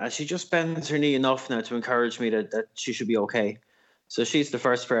 Yeah, and she just bends her knee enough now to encourage me that she should be okay. So she's the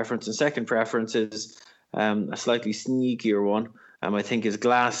first preference. And second preference is a slightly sneakier one. I think is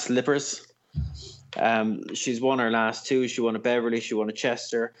Glass Slippers. She's won her last two. She won at Beverly. She won at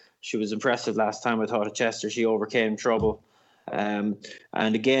Chester. She was impressive last time. I thought at Chester she overcame trouble. And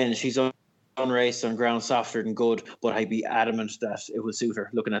again, she's unraced on ground softer than good. But I'd be adamant that it will suit her.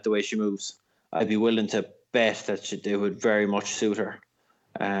 Looking at the way she moves, I'd be willing to bet that it would very much suit her.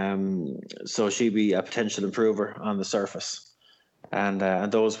 So she'd be a potential improver on the surface, and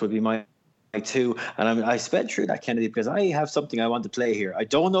those would be my two. And I sped through that, Kennedy, because I have something I want to play here. I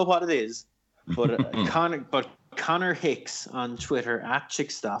don't know what it is, but Connor Hicks on Twitter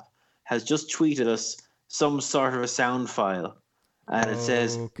 @Chickstop has just tweeted us some sort of a sound file, and it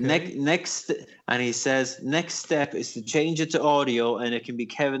says next, and he says next step is to change it to audio, and it can be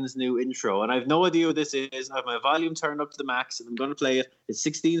Kevin's new intro. And I have no idea what this is. I have my volume turned up to the max, and I'm going to play it. It's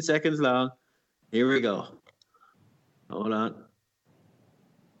 16 seconds long. Here we go. Hold on.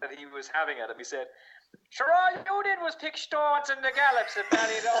 That he was having at him, he said, "Sure, all you did was pick stones in the gallops at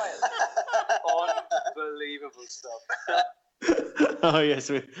Ballydoyle." Unbelievable stuff. Oh yes,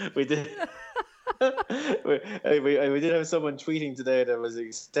 we did. we did have someone tweeting today that was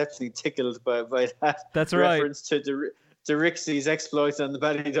exceptionally tickled by that. That's reference to Rixie's exploits on the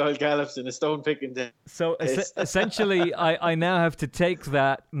Ballydoyle Gallops in a stone picking day. So essentially, I now have to take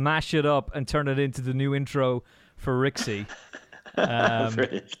that, mash it up, and turn it into the new intro for Rixie,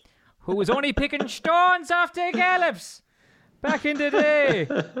 who was only picking stones off the gallops back in the day.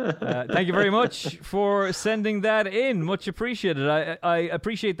 Thank you very much for sending that in. Much appreciated. I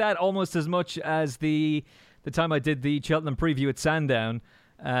appreciate that almost as much as the time I did the Cheltenham preview at Sandown,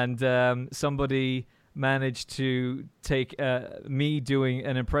 and somebody managed to take me doing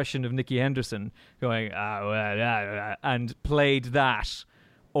an impression of Nicky Henderson, going and played that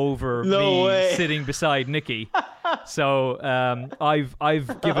over sitting beside Nicky. So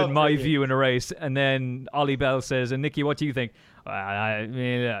I've given my view in a race, and then Ollie Bell says, "And Nicky, what do you think?" I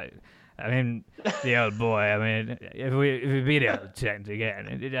mean, the old boy. I mean, if we beat out 10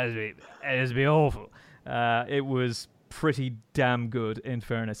 again, it has to be awful. It was pretty damn good, in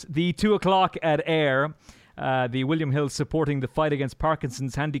fairness. The 2 o'clock at Ayr, the William Hill supporting the fight against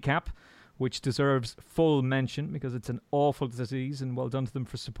Parkinson's handicap, which deserves full mention because it's an awful disease, and well done to them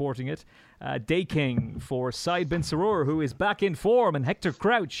for supporting it. Day King for Said Bin Sarur, who is back in form, and Hector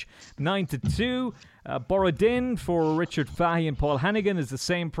Crouch, 9-2. Borodin for Richard Fahey and Paul Hannigan is the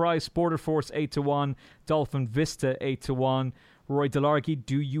same price. Border Force 8-1. Dolphin Vista 8-1. Roy Delargy,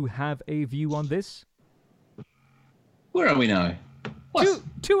 do you have a view on this? Where are we now?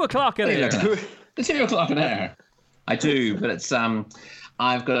 2 o'clock at Ayr. The 2 o'clock at Ayr. I do, but it's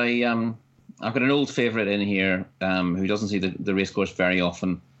I've got an old favourite in here who doesn't see the racecourse very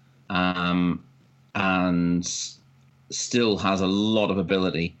often, and still has a lot of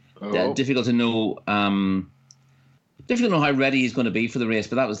ability. Difficult to know how ready he's going to be for the race.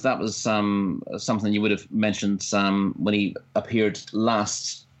 But that was something you would have mentioned when he appeared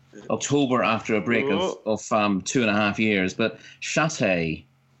last October after a break of 2.5 years. But Chate,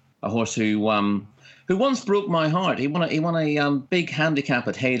 a horse who once broke my heart. He won a big handicap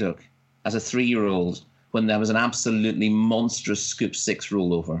at Haydock as a 3-year-old when there was an absolutely monstrous Scoop 6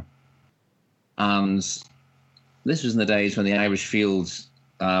 rollover. And this was in the days when the Irish field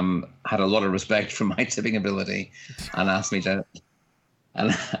had a lot of respect for my tipping ability and asked me to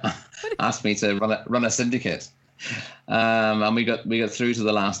run a syndicate. And we got through to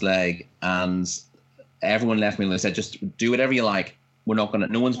the last leg, and everyone left me and they said, just do whatever you like. No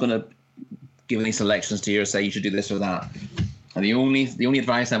one's gonna give any selections to you or say you should do this or that. And the only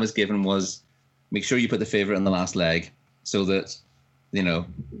advice I was given was make sure you put the favourite in the last leg, so that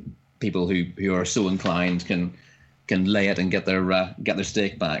people who are so inclined can lay it and get their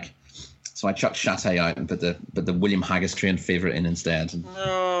stake back. So I chucked Chate out and put the William Haggis trained favourite in instead. And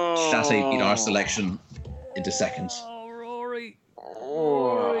Chate beat our selection into seconds. Oh, Rory.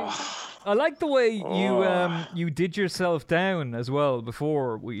 I like the way you did yourself down as well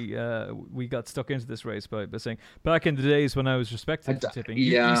before we got stuck into this race by saying back in the days when I was respected for tipping.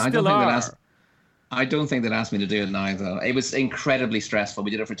 You still are. I don't think they'd asked me to do it now, though. It was incredibly stressful.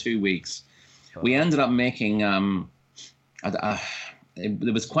 We did it for 2 weeks. We ended up making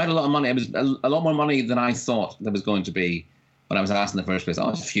there was quite a lot of money. It was a lot more money than I thought there was going to be when I was asked in the first place. Oh,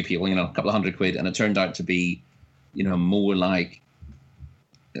 just a few people, a couple of £100, and it turned out to be, more like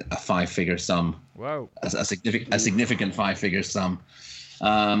a 5-figure sum. Wow, a significant 5-figure sum.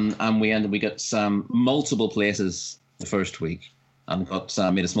 And we got multiple places the first week and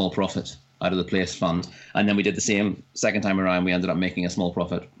made a small profit out of the place fund. And then we did the same second time around. We ended up making a small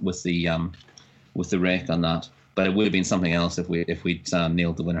profit with the rake on that. But it would have been something else if we'd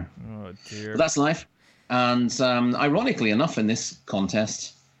nailed the winner. Oh dear! But that's life. And ironically enough, in this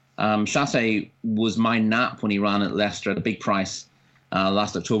contest, Chate was my nap when he ran at Leicester at a big price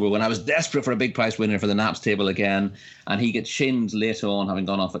last October, when I was desperate for a big price winner for the Naps table again. And he gets shinned later on, having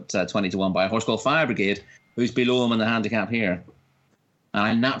gone off at 20-1 by a horse called Fire Brigade, who's below him in the handicap here. And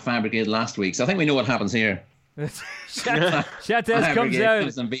I napped Fire Brigade last week, so I think we know what happens here. Chates comes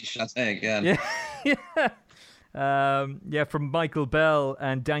out and beats Chate again. Yeah. From Michael Bell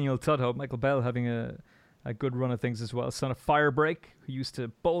and Daniel Tudhope. Michael Bell having a good run of things as well. Son of Firebreak, who used to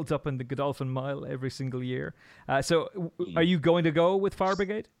bolt up in the Godolphin Mile every single year. So, are you going to go with Fire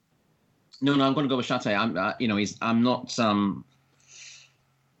Brigade? No, I'm going to go with Chate. I'm not sure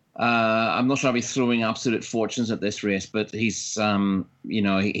I'll be throwing absolute fortunes at this race, but he's been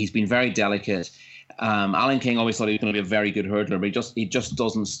very delicate. Alan King always thought he was going to be a very good hurdler, but he just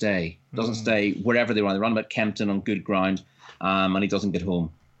doesn't stay. Doesn't stay wherever they run. They run about Kempton on good ground, and he doesn't get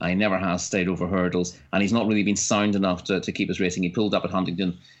home. He never has stayed over hurdles, and he's not really been sound enough to keep his racing. He pulled up at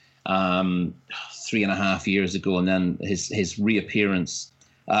Huntingdon 3.5 years ago, and then his reappearance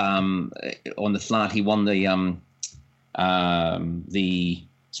on the flat, he won the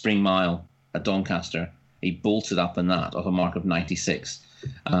Spring Mile at Doncaster. He bolted up in that off a mark of 96.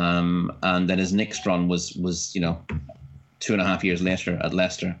 And then his next run was 2.5 years later at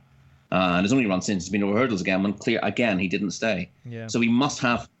Leicester, and his only run since has been over hurdles again. When clear again, he didn't stay. Yeah. So he must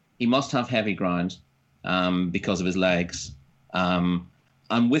have heavy ground because of his legs. And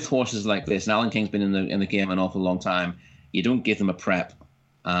with horses like this, and Alan King's been in the game an awful long time. You don't give them a prep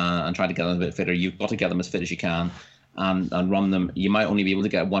and try to get them a bit fitter. You've got to get them as fit as you can and run them. You might only be able to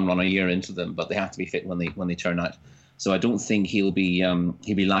get one run a year into them, but they have to be fit when they turn out. So I don't think he'll be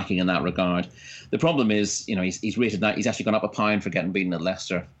lacking in that regard. The problem is, he's rated now. He's actually gone up £1 for getting beaten at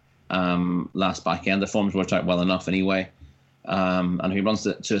Leicester last back end. The form's worked out well enough anyway. And if he runs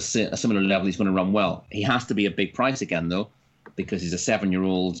to a similar level, he's going to run well. He has to be a big price again, though, because he's a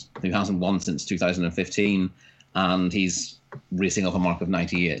 7-year-old who hasn't won since 2015, and he's racing off a mark of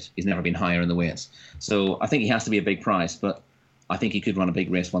 98. He's never been higher in the weights. So I think he has to be a big price, but I think he could run a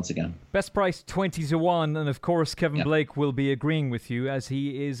big race once again. Best price 20-1, and of course Kevin Blake will be agreeing with you, as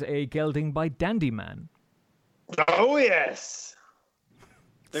he is a gelding by Dandyman. Oh yes,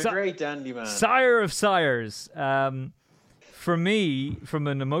 the great Dandyman, sire of sires. For me, from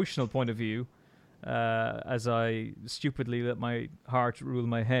an emotional point of view, as I stupidly let my heart rule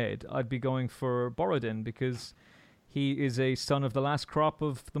my head, I'd be going for Borodin, because he is a son of the last crop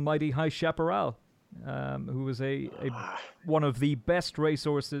of the mighty High Chaparral. Who was a one of the best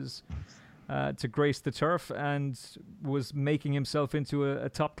racehorses to grace the turf, and was making himself into a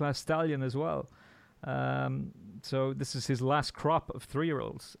top-class stallion as well. So this is his last crop of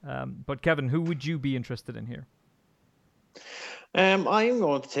 3-year-olds. But Kevin, who would you be interested in here? I'm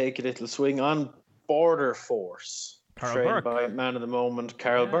going to take a little swing on Border Force, trained by man of the moment,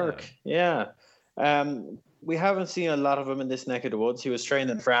 Carl Burke. Yeah. We haven't seen a lot of him in this neck of the woods. He was trained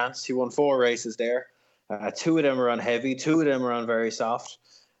in France. He won 4 races there. 2 of them were on heavy. 2 of them were on very soft.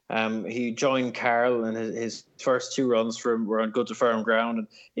 He joined Carl, and his first 2 runs were on good to firm ground. And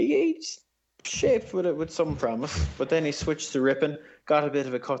he shaped with some promise. But then he switched to Ripon, got a bit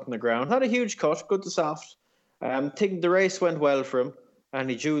of a cut in the ground. Not a huge cut, good to soft. Think the race went well for him, and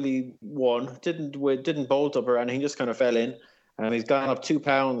he duly won. Didn't bolt up or anything, just kind of fell in. And he's gone up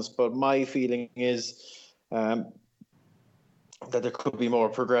 £2. But my feeling is that there could be more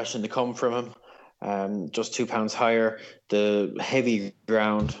progression to come from him. Just £2 higher. The heavy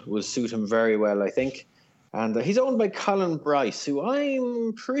ground will suit him very well, I think. And he's owned by Colin Bryce, who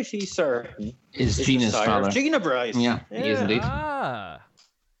I'm pretty certain is Gina's father. Gina Bryce. Yeah, he is indeed.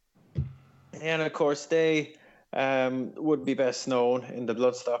 And of course, they would be best known in the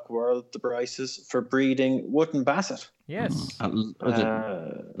bloodstock world, the Bryces, for breeding Wootton Bassett. Yes.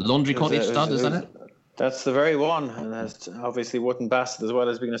 Laundry Cottage stud, is that it? That's the very one, and that's obviously Wootton Bassett, as well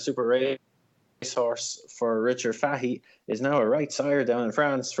as being a super racehorse for Richard Fahey, is now a right sire down in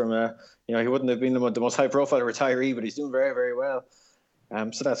France. From he wouldn't have been the most high-profile retiree, but he's doing very, very well.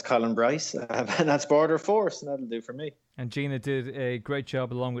 So that's Colin Bryce, and that's Border Force, and that'll do for me. And Gina did a great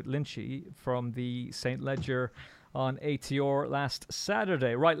job along with Lynchy from the St. Ledger on ATR last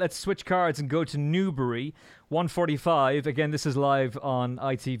Saturday. Right, let's switch cards and go to Newbury. 1:45. Again, this is live on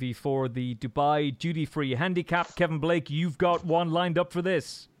ITV4, the Dubai duty-free handicap. Kevin Blake, you've got one lined up for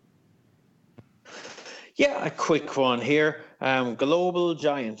this. Yeah, a quick one here. Global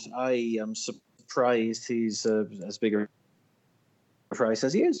Giant. I am surprised he's as big a overpriced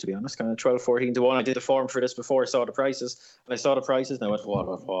as he is, to be honest. Kind of 12, 14 to 1. I did the form for this before I saw the prices. And I saw the prices and I went,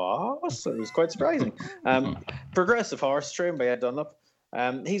 what? So it was quite surprising. Progressive horse, trained by Ed Dunlop.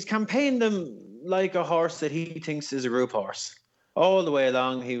 He's campaigned him like a horse that he thinks is a group horse. All the way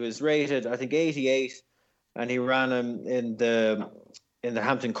along, he was rated, I think, 88, and he ran him in the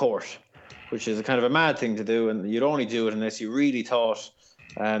Hampton Court, which is a kind of a mad thing to do, and you'd only do it unless you really thought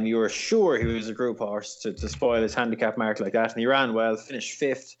you were sure he was a group horse to spoil his handicap mark like that. And he ran well, finished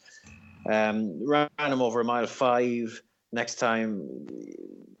 5th, ran him over 1.5 miles. Next time,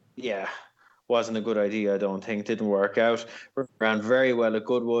 wasn't a good idea, I don't think. Didn't work out. Ran very well at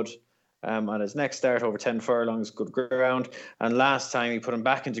Goodwood. On his next start, over 10 furlongs, good ground. And last time he put him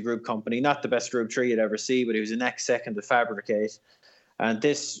back into group company. Not the best Group 3 you'd ever see, but he was a next second to Fabricate. And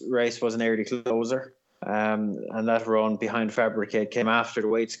this race was an early closer. And that run behind Fabricate came after the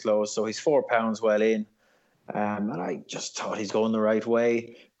weights closed. So he's £4 well in. And I just thought he's going the right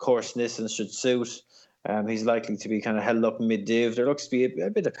way. Course distance should suit. He's likely to be kind of held up mid-div. There looks to be a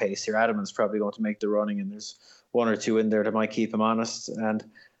bit of pace here. Adamant's probably going to make the running, and there's 1 or 2 in there that might keep him honest. And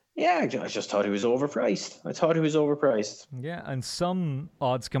yeah, I just thought he was overpriced. Yeah, and some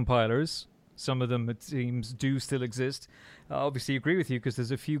odds compilers, some of them it seems do still exist. Obviously, agree with you because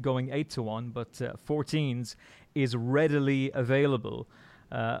there's a few going 8 to 1, but 14s is readily available.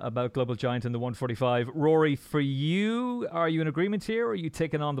 About Global Giant and the 145. Rory, for you, are you in agreement here, or are you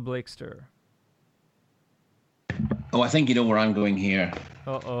taking on the Blakester? Oh, I think you know where I'm going here.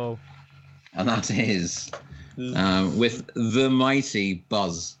 Uh-oh. And that is with the mighty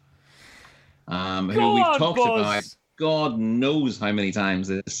Buzz. Who we've talked about God knows how many times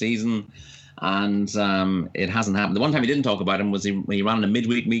this season, and it hasn't happened. The one time we didn't talk about him was when he ran a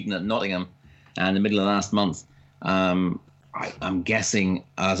midweek meeting at Nottingham in the middle of last month. I'm guessing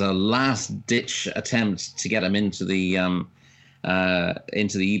as a last-ditch attempt to get him into the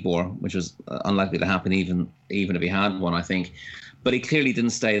Ebor, which was unlikely to happen even if he had one, I think. But he clearly didn't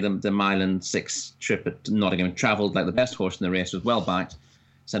stay the 1.6 mile trip at Nottingham. Travelled like the best horse in the race, was well backed.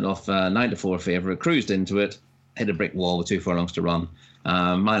 Sent off 9-4 favourite, cruised into it, hit a brick wall with 2 furlongs to run.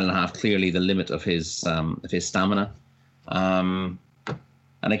 1.5 miles, clearly the limit of his stamina.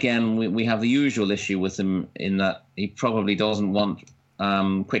 And again, we have the usual issue with him in that he probably doesn't want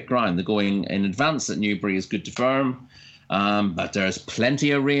quick ground. The going in advance at Newbury is good to firm, but there's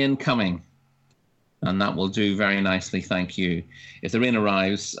plenty of rain coming. And that will do very nicely, thank you. If the rain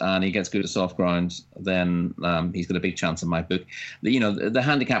arrives and he gets good at soft ground, then he's got a big chance in my book. The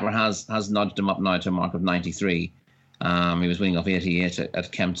handicapper has nudged him up now to a mark of 93. He was winning off 88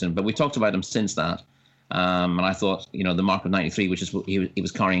 at Kempton, but we talked about him since that. And I thought, the mark of 93, which is what he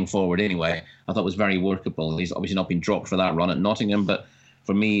was carrying forward anyway, I thought was very workable. He's obviously not been dropped for that run at Nottingham, but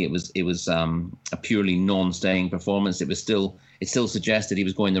for me, it was a purely non-staying performance. It still suggested he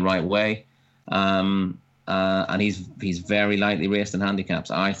was going the right way. And he's very lightly raced in handicaps.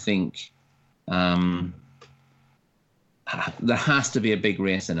 I think there has to be a big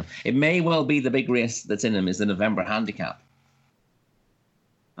race in him. It may well be the big race that's in him is the November handicap,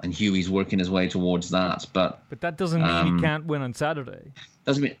 and Huey's working his way towards that. But that doesn't mean he can't win on Saturday.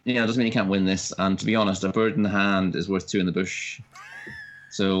 Doesn't mean he can't win this. And to be honest, a bird in the hand is worth 2 in the bush.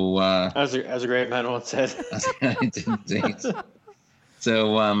 So as a great man once said. Indeed.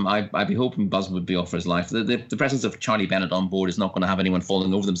 So I'd be hoping Buzz would be off for his life. The presence of Charlie Bennett on board is not going to have anyone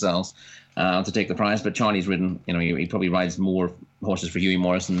falling over themselves to take the prize. But Charlie's ridden, he probably rides more horses for Huey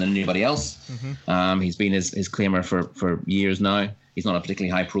Morrison than anybody else. Mm-hmm. He's been his claimer for years now. He's not a particularly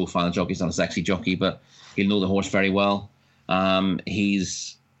high-profile jockey. He's not a sexy jockey, but he'll know the horse very well. I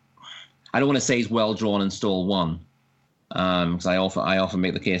don't want to say he's well drawn in stall 1, because I often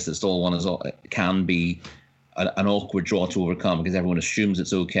make the case that stall 1 can be an awkward draw to overcome because everyone assumes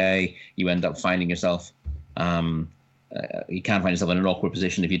it's okay. You end up finding yourself, you can find yourself in an awkward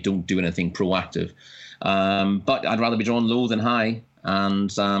position if you don't do anything proactive. But I'd rather be drawn low than high.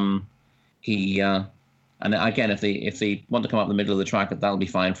 And and again, if they want to come up the middle of the track, that'll be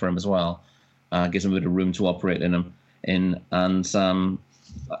fine for him as well. Gives him a bit of room to operate and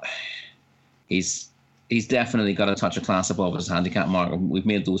he's definitely got a touch of class above his handicap mark. We've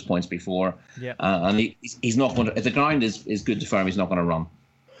made those points before. Yeah. And he's not going to, if the ground is good to firm, he's not going to run.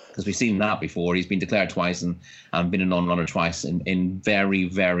 Because we've seen that before. He's been declared twice and been a non-runner twice in very,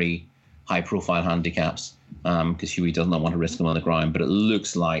 very high-profile handicaps. Because Huey does not want to risk him on the ground. But it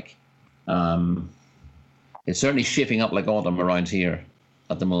looks like it's certainly shaping up like autumn around here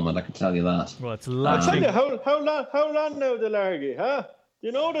at the moment. I can tell you that. Well, it's I'll tell you, how long now, the Largy, huh?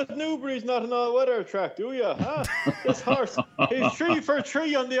 You know that Newbury's not an all-weather track, do you? Huh? This horse, he's 3 for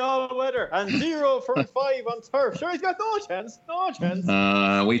 3 on the all-weather and 0 for 5 on turf. Sure, he's got no chance.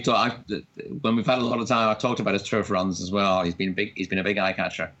 When we've had a lot of time, I've talked about his turf runs as well. He's been a big eye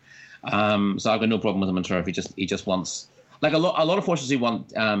catcher. So I've got no problem with him on turf. He just wants, like a lot of horses who want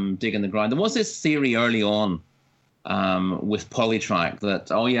digging the ground. There was this theory early on with Polytrack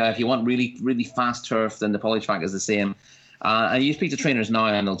that if you want really really fast turf, then the Polytrack is the same. And you speak to trainers now,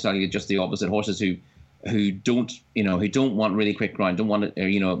 and they'll tell you just the opposite. Horses who don't want really quick ground, don't want it, they're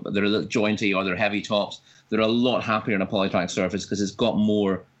a little jointy or they're heavy tops. They're a lot happier on a Polytrack surface because it's got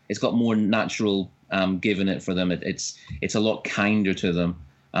more natural give in it for them. It's a lot kinder to them.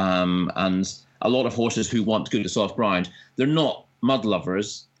 And a lot of horses who want good soft ground, they're not mud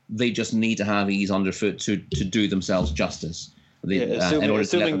lovers. They just need to have ease underfoot to do themselves justice.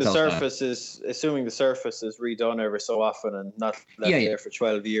 Assuming the surface is redone every so often and not left there for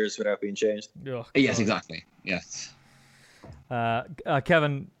 12 years without being changed. Oh, yes, exactly. Yes.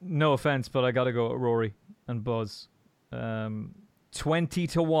 Kevin, no offense, but I got to go at Rory and Buzz.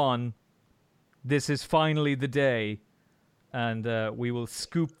 20-1. This is finally the day, and we will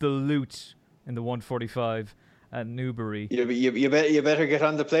scoop the loot in the 145. At Newbury. You better get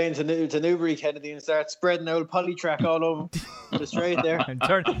on the plane to Newbury, Kennedy, and start spreading old Polytrack all over the straight there.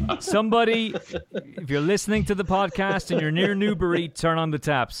 And somebody, if you're listening to the podcast and you're near Newbury, turn on the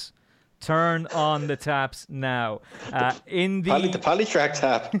taps. Turn on the taps now. The Polytrack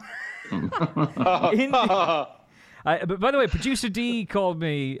tap. But by the way, producer D called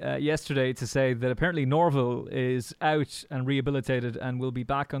me yesterday to say that apparently Norville is out and rehabilitated and will be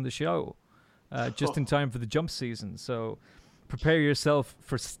back on the show. Just in time for the jump season. So prepare yourself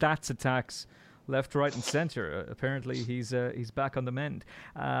for stats attacks left, right, and center. Apparently, he's back on the mend.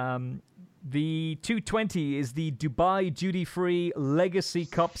 The 220 is the Dubai Duty Free Legacy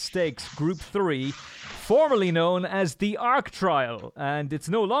Cup Stakes Group 3, formerly known as the Arc Trial. And it's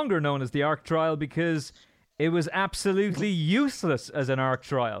no longer known as the Arc Trial because it was absolutely useless as an Arc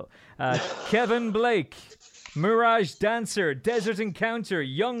Trial. Kevin Blake, Mirage Dancer, Desert Encounter,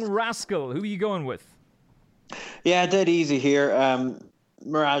 Young Rascal. Who are you going with? Yeah, dead easy here.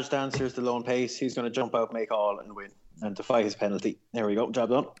 Mirage Dancer is the lone pace. He's going to jump out, make all, and win, and defy his penalty. There we go. Job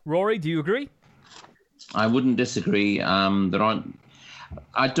done. Rory, do you agree? I wouldn't disagree. There aren't.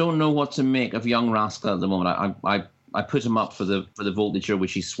 I don't know what to make of Young Rascal at the moment. I put him up for the Voltigeur,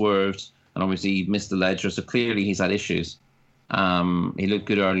 which he swerved, and obviously he missed the ledger. So clearly he's had issues. He looked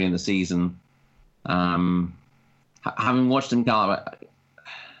good early in the season. Having watched him gallop,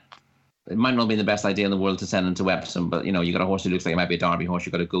 it might not be the best idea in the world to send him to Epsom, but you got a horse who looks like it might be a Derby horse.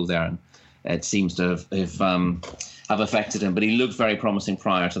 You got to go there, and it seems to have affected him. But he looked very promising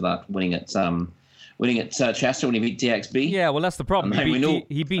prior to that, winning at Chester when he beat DXB. Yeah, well, that's the problem.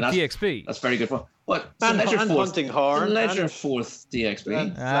 He beat DXB. That's very good for. What? And Hunting Horn. Ledger fourth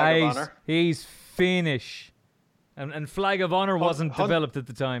DXB. He's Finnish, and Flag of Honor wasn't developed at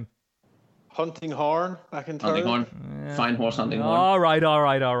the time. Hunting Horn, back in Hunting Horn. Yeah. Fine horse, Hunting Horn. All right.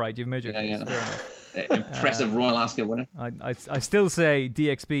 You've made your case. Impressive Royal Ascot winner. I still say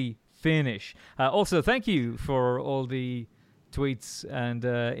DXB finish. Also, thank you for all the tweets and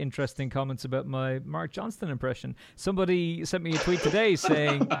interesting comments about my Mark Johnston impression. Somebody sent me a tweet today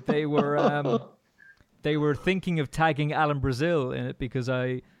saying they were thinking of tagging Alan Brazil in it because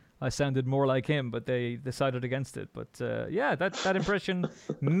I sounded more like him, but they decided against it. But that impression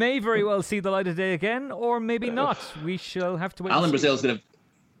may very well see the light of day again, or maybe not. We shall have to wait. Alan Brazil's got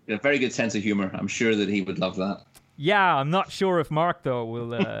a very good sense of humour. I'm sure that he would love that. Yeah, I'm not sure if Mark, though,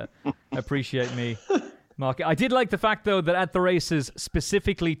 will appreciate me. Mark, I did like the fact, though, that At the Races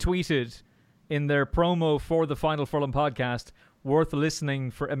specifically tweeted in their promo for the Final Furlong podcast, worth listening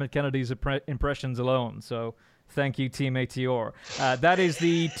for Emmett Kennedy's impressions alone. So thank you, Team ATR. That is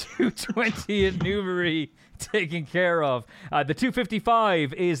the 220 at Newbury taken care of. The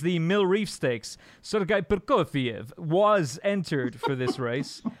 255 is the Mill Reef Stakes. Sergei Prokofiev was entered for this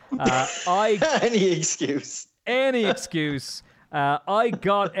race. Any excuse. I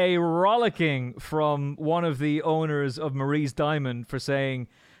got a rollicking from one of the owners of Marie's Diamond for saying,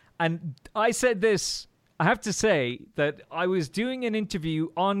 and I said this, I have to say that I was doing an interview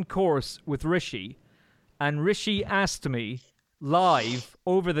on course with Rishi, and Rishi asked me live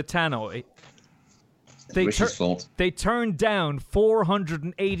over the tannoy. They turned down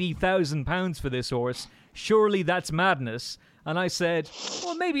 £480,000 for this horse. Surely that's madness. And I said,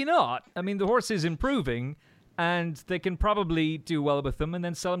 well, maybe not. I mean, the horse is improving, and they can probably do well with them and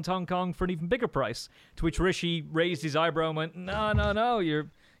then sell him to Hong Kong for an even bigger price. To which Rishi raised his eyebrow and went, no,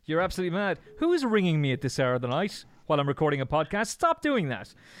 you're absolutely mad. Who is ringing me at this hour of the night? while I'm recording a podcast. Stop doing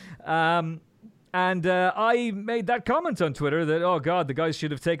that. And I made that comment on Twitter that, oh God, the guys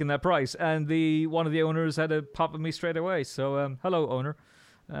should have taken that price. And one of the owners had a pop at me straight away. So hello, owner.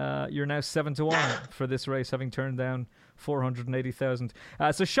 You're now 7-1 for this race, having turned down 480,000.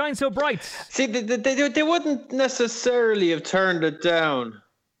 So Shine So Bright. See, they wouldn't necessarily have turned it down.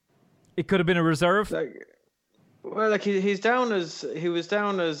 It could have been a reserve. He was down as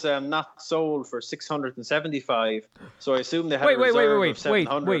not sold for 675. So I assume they had a reserve of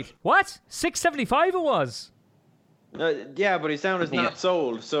 700. Wait. What? 675 it was. Yeah, but he's down as not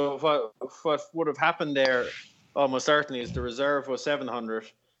sold. So what would have happened there, almost certainly, is the reserve was 700,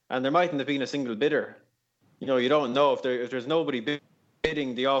 and there mightn't have been a single bidder. You know, you don't know if there's nobody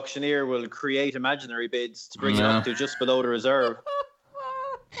bidding. The auctioneer will create imaginary bids to bring it up to just below the reserve.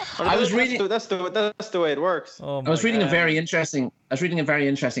 I was reading. That's the way it works. I was reading a very interesting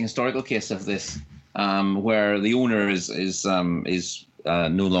historical case of this, where the owner is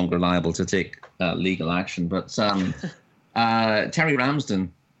no longer liable to take legal action. But Terry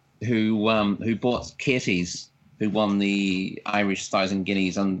Ramsden, who bought Katie's, who won the Irish 1,000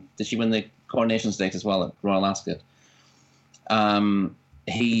 Guineas, and did she win the Coronation Stakes as well at Royal Ascot?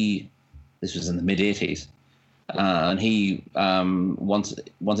 This was in the mid '80s. And he wanted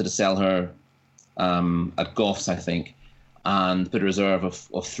to sell her at Goffs, I think, and put a reserve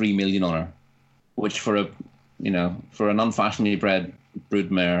of 3 million on her, which for an unfashionably bred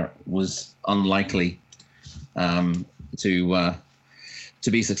broodmare was unlikely to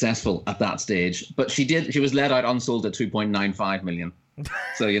be successful at that stage. But she was let out unsold at 2.95 million.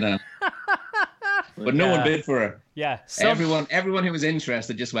 So but no one bid for her. Yeah, everyone who was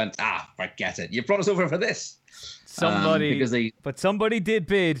interested just went, forget it. You brought us over for this. Somebody did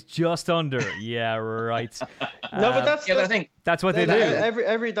bid just under. Yeah, right. No, but I think that's what they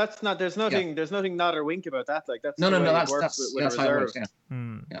do. That's not. There's nothing nod or wink about that. Like that's no. That's how it works.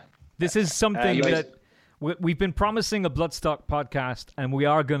 Yeah. This is something that we've been promising a Bloodstock podcast, and we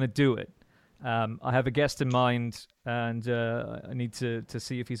are going to do it. I have a guest in mind, and I need to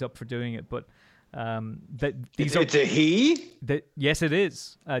see if he's up for doing it. But it's a he? Yes, it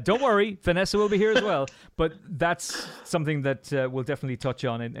is. Don't worry, Vanessa will be here as well. But that's something that we'll definitely touch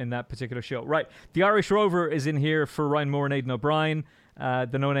on in that particular show. Right, the Irish Rover is in here for Ryan Moore and Aidan O'Brien.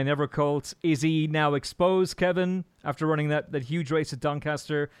 The No Nay Never Colt. Is he now exposed, Kevin, after running that huge race at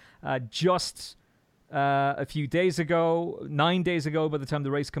Doncaster just a few days ago, 9 days ago by the time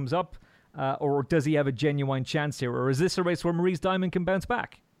the race comes up? Or does he have a genuine chance here? Or is this a race where Marie's Diamond can bounce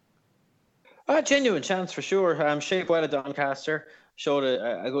back? Genuine chance for sure. Shaped well at Doncaster. Showed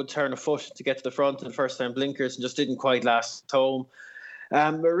a good turn of foot to get to the front and first time blinkers and just didn't quite last home.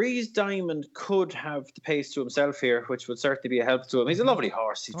 Marie's Diamond could have the pace to himself here, which would certainly be a help to him. He's a lovely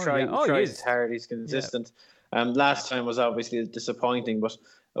horse. He tries his hard. He's consistent. Yeah. Last time was obviously disappointing, but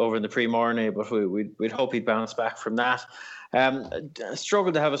over in the Pre-Mornay, but we'd hope he'd bounce back from that.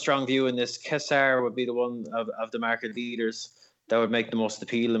 Struggled to have a strong view in this. Kessar would be the one of the market leaders that would make the most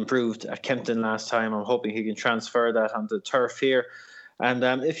appeal. Improved at Kempton last time. I'm hoping he can transfer that onto turf here. And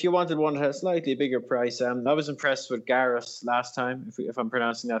if you wanted one at a slightly bigger price, I was impressed with Garris last time, if I'm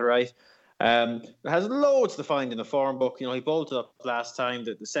pronouncing that right. Has loads to find in the form book. You know, he bolted up last time.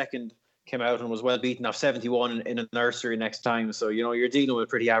 The second came out and was well beaten off 71 in a nursery next time. So, you know, you're dealing with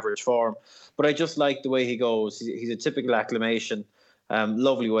pretty average form. But I just like the way he goes. He's a typical acclamation.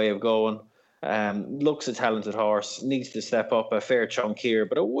 Lovely way of going. Looks a talented horse. Needs to step up a fair chunk here.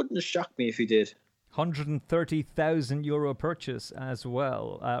 But it wouldn't shock me if he did. €130,000 purchase as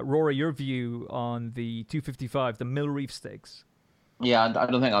well. Rory, your view on the 255, the Mill Reef Stakes? Yeah, I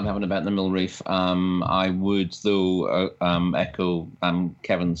don't think I'd have an bet in the Mill Reef. I would, though, echo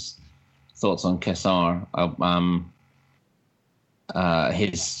Kevin's thoughts on Kessar.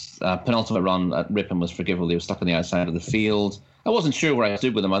 His penultimate run at Ripon was forgivable. He was stuck on the outside of the field. I wasn't sure where I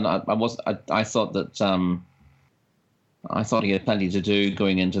stood with him. I thought that I thought he had plenty to do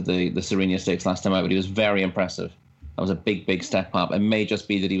going into the Serenia Stakes last time out, but he was very impressive. That was a big step up. It may just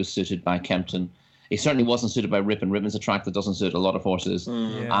be that he was suited by Kempton. He certainly wasn't suited by Ripon. Ripon's a track that doesn't suit a lot of horses.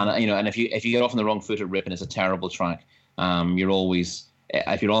 And if you get off on the wrong foot at Ripon, it's a terrible track. You're always,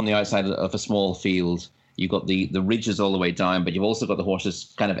 if you're on the outside of a small field, you've got the ridges all the way down, but you've also got the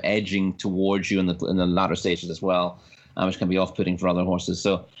horses kind of edging towards you in the latter stages as well, which can be off-putting for other horses.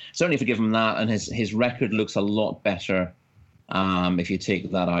 So certainly forgive him that, and his record looks a lot better if you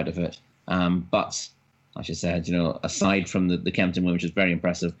take that out of it. But as you said, you know, aside from the Kempton win, which is very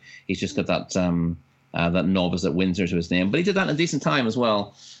impressive, he's just got that novice at Windsor to his name. But he did that in a decent time as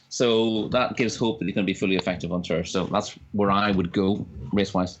well. So that gives hope that he's going to be fully effective on turf. So that's where I would go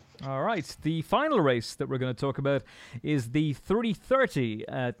race-wise. All right. The final race that we're going to talk about is the 330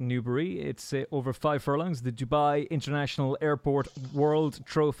 at Newbury. It's over 5 furlongs, the Dubai International Airport World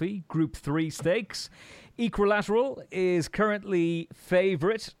Trophy, Group 3 stakes. Equilateral is currently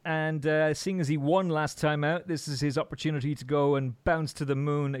favourite, and seeing as he won last time out, this is his opportunity to go and bounce to the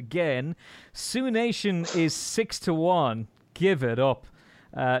moon again. Sioux Nation is 6-1. Give it up.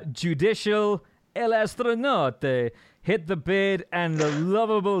 Judicial El Astronaute hit the bid, and the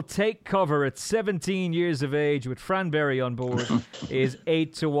lovable Take Cover at 17 years of age with Fran Berry on board is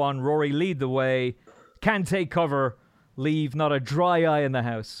 8-1. Rory, lead the way. Can Take Cover leave not a dry eye in the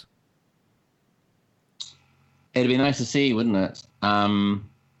house? It'd be nice to see, wouldn't it?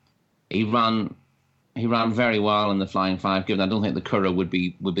 He ran very well in the Flying Five. Given I don't think the Curragh would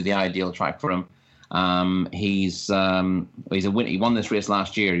be the ideal track for him. He won this race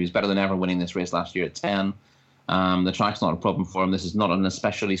last year. He was better than ever winning this race last year at 10. The track's not a problem for him. This is not an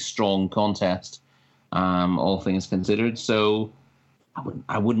especially strong contest, all things considered. So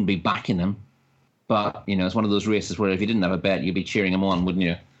I wouldn't be backing him. But it's one of those races where if you didn't have a bet, you'd be cheering him on, wouldn't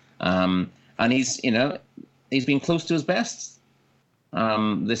you? And he's been close to his best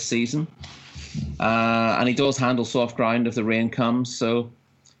this season. And he does handle soft ground if the rain comes, so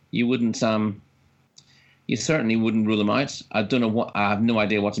you certainly wouldn't rule him out. I have no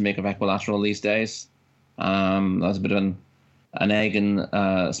idea what to make of Equilateral these days. That was a bit of an egg and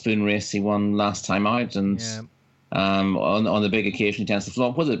spoon race he won last time out, and on the big occasion he tends to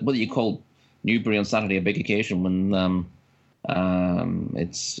flop. Whether you call Newbury on Saturday a big occasion when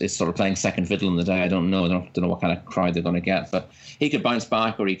it's sort of playing second fiddle in the day. I don't know what kind of crowd they're going to get, but he could bounce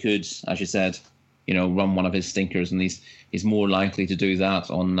back, or he could, as you said, run one of his stinkers, and he's more likely to do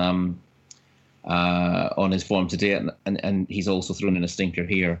that on his form today, and he's also thrown in a stinker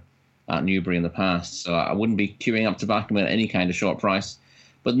here at Newbury in the past. So I wouldn't be queuing up to back him at any kind of short price,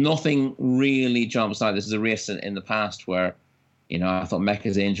 but nothing really jumps out. This is a race in the past where I thought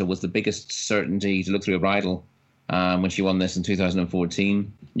Mecca's Angel was the biggest certainty to look through a bridle. When she won this in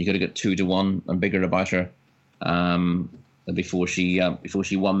 2014, you could have got 2-1 and bigger about her before she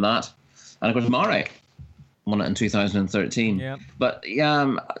won that. And of course, Marek won it in 2013. Yeah. But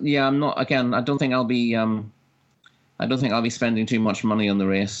I'm not. Again, I don't think I'll be spending too much money on the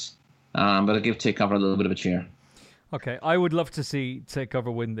race. But I'll give Take Cover a little bit of a cheer. Okay, I would love to see Take Cover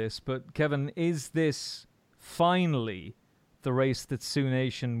win this, but Kevin, is this finally the race that Sioux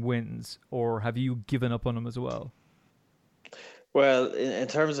Nation wins, or have you given up on him as well? Well, in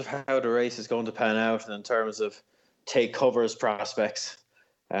terms of how the race is going to pan out, and in terms of Take Cover's prospects,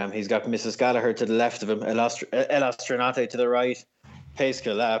 he's got Mrs. Gallagher to the left of him, El Astronate to the right, pace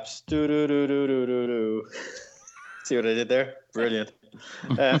collapse. Do. See what I did there? Brilliant.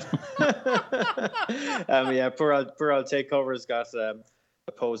 Poor old Take Cover's got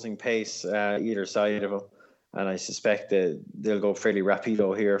opposing pace either side of him, and I suspect that they'll go fairly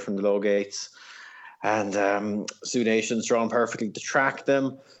rapido here from the low gates. And Sioux Nation's drawn perfectly to track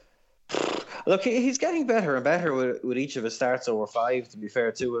them. Look, he's getting better and better with each of his starts over 5, to be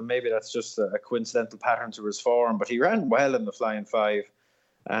fair to him. Maybe that's just a coincidental pattern to his form, but he ran well in the Flying 5.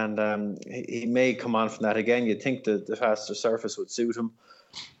 And he may come on from that again. You'd think the faster surface would suit him.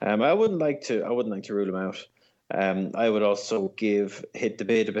 I wouldn't like to rule him out. I would also Hit the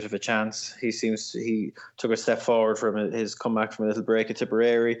Bid a bit of a chance. He took a step forward from his comeback from a little break at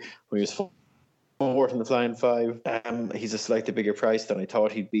Tipperary when he was fourth in the Flying 5. He's a slightly bigger price than I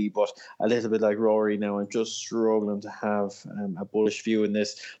thought he'd be, but a little bit like Rory now, I'm just struggling to have a bullish view in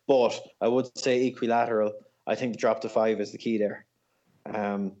this. But I would say Equilateral. I think drop to 5 is the key there.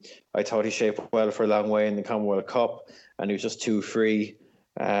 I thought he shaped well for a long way in the Commonwealth Cup, and he was just too free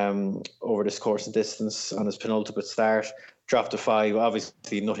over this course and distance on his penultimate start. Dropped to 5,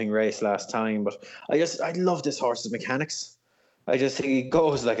 obviously nothing race last time, but I love this horse's mechanics. I just think he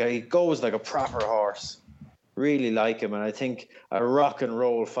goes like a proper horse. Really like him, and I think a rock and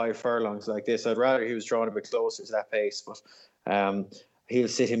roll 5 furlongs like this, I'd rather he was drawn a bit closer to that pace, but he'll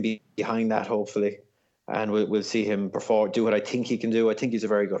sit him behind that hopefully, and we'll see him perform, do what I think he can do. I think he's a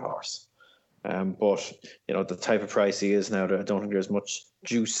very good horse. But the type of price he is now, I don't think there's much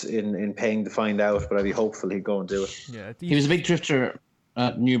juice in paying to find out, but I'd be hopeful he'd go and do it. Yeah, he was a big drifter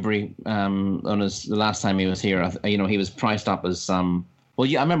at Newbury on the last time he was here. He was priced up as well,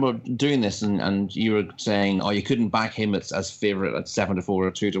 yeah, I remember doing this, and you were saying, you couldn't back him as favourite at 7-4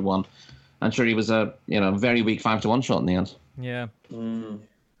 or 2-1. I'm sure he was a very weak 5-1 shot in the end. Yeah.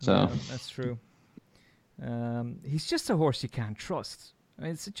 So yeah, that's true. He's just a horse you can't trust. I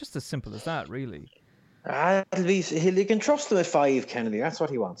mean, it's just as simple as that, really. You can trust him at 5, Kennedy. That's what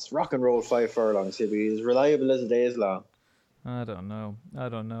he wants. Rock and roll 5 furlongs. He'll be as reliable as the day is long. I don't know.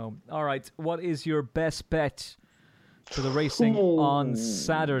 All right, what is your best bet for the racing on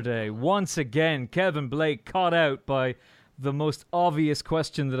Saturday? Once again, Kevin Blake caught out by the most obvious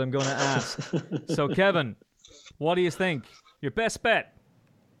question that I'm going to ask. So, Kevin, what do you think? Your best bet?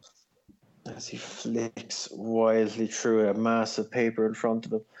 As he flicks wildly through a mass of paper in front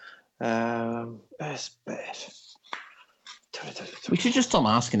of him. Best bet. We should just stop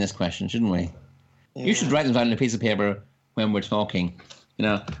asking this question, shouldn't we? Yeah. You should write them down on a piece of paper when we're talking. You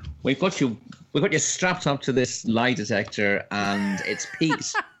know, we've got you strapped up to this lie detector, and it's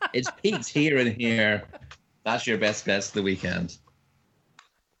peaks. It's peaks here and here. That's your best bets of the weekend.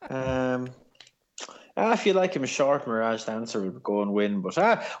 I feel like I'm a short Mirage dancer would go and win, but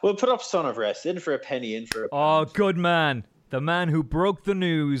we'll put up Son of Rest, in for a penny, in for a pound. Oh, good man. The man who broke the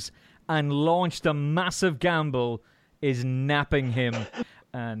news and launched a massive gamble is napping him,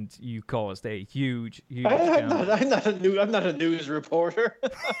 and you caused a huge gamble. I'm not a news reporter.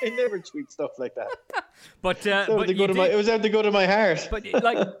 I never tweet stuff like that. But it was out to go to my heart. But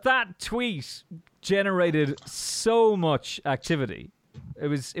like that tweet generated so much activity. It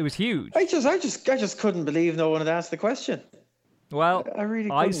was huge. I just couldn't believe no one had asked the question. Well, I really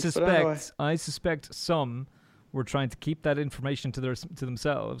couldn't, I suspect some were trying to keep that information to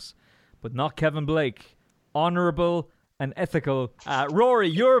themselves, but not Kevin Blake. Honourable and ethical. Rory,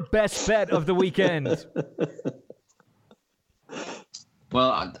 your best bet of the weekend.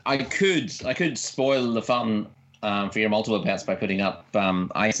 Well, I could spoil the fun for your multiple bets by putting up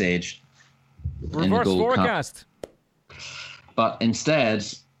Ice Age. Reverse forecast. But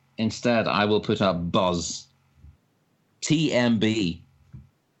instead, I will put up Buzz. TMB.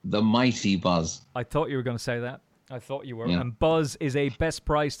 The mighty Buzz. I thought you were going to say that. I thought you were. Yeah. And Buzz is a best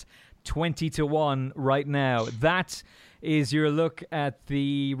priced 20-1 right now. That is your look at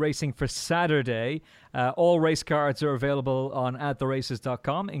the racing for Saturday. All race cards are available on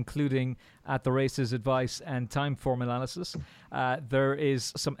attheraces.com, including At The Races advice and time form analysis. There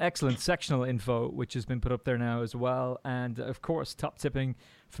is some excellent sectional info, which has been put up there now as well. And, of course, top tipping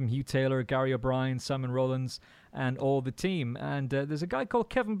from Hugh Taylor, Gary O'Brien, Simon Rowlands, and all the team. And there's a guy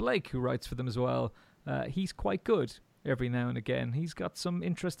called Kevin Blake who writes for them as well. He's quite good every now and again. He's got some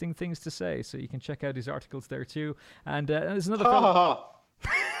interesting things to say, so you can check out his articles there too. And there's another fellow.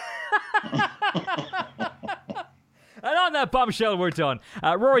 And on that bombshell, we're done.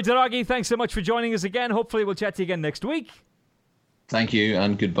 Rory Daragi, thanks so much for joining us again. Hopefully we'll chat to you again next week. Thank you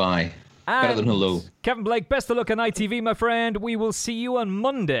and goodbye. And better than hello. Kevin Blake, best of luck on ITV, my friend. We will see you on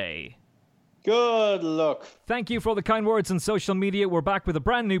Monday. Good luck. Thank you for all the kind words on social media. We're back with a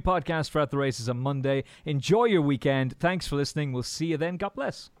brand new podcast for At The Races on Monday. Enjoy your weekend. Thanks for listening. We'll see you then. God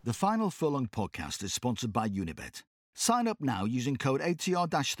bless. The Final Furlong podcast is sponsored by Unibet. Sign up now using code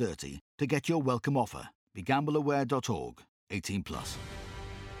ATR-30 to get your welcome offer. BeGambleAware.org. 18+.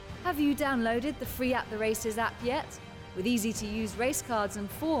 Have you downloaded the free At The Races app yet? With easy-to-use race cards and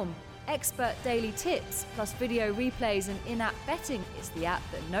form, expert daily tips, plus video replays and in-app betting, it's the app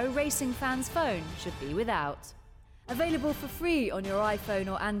that no racing fan's phone should be without. Available for free on your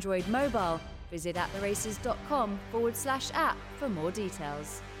iPhone or Android mobile. Visit attheraces.com/app for more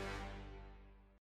details.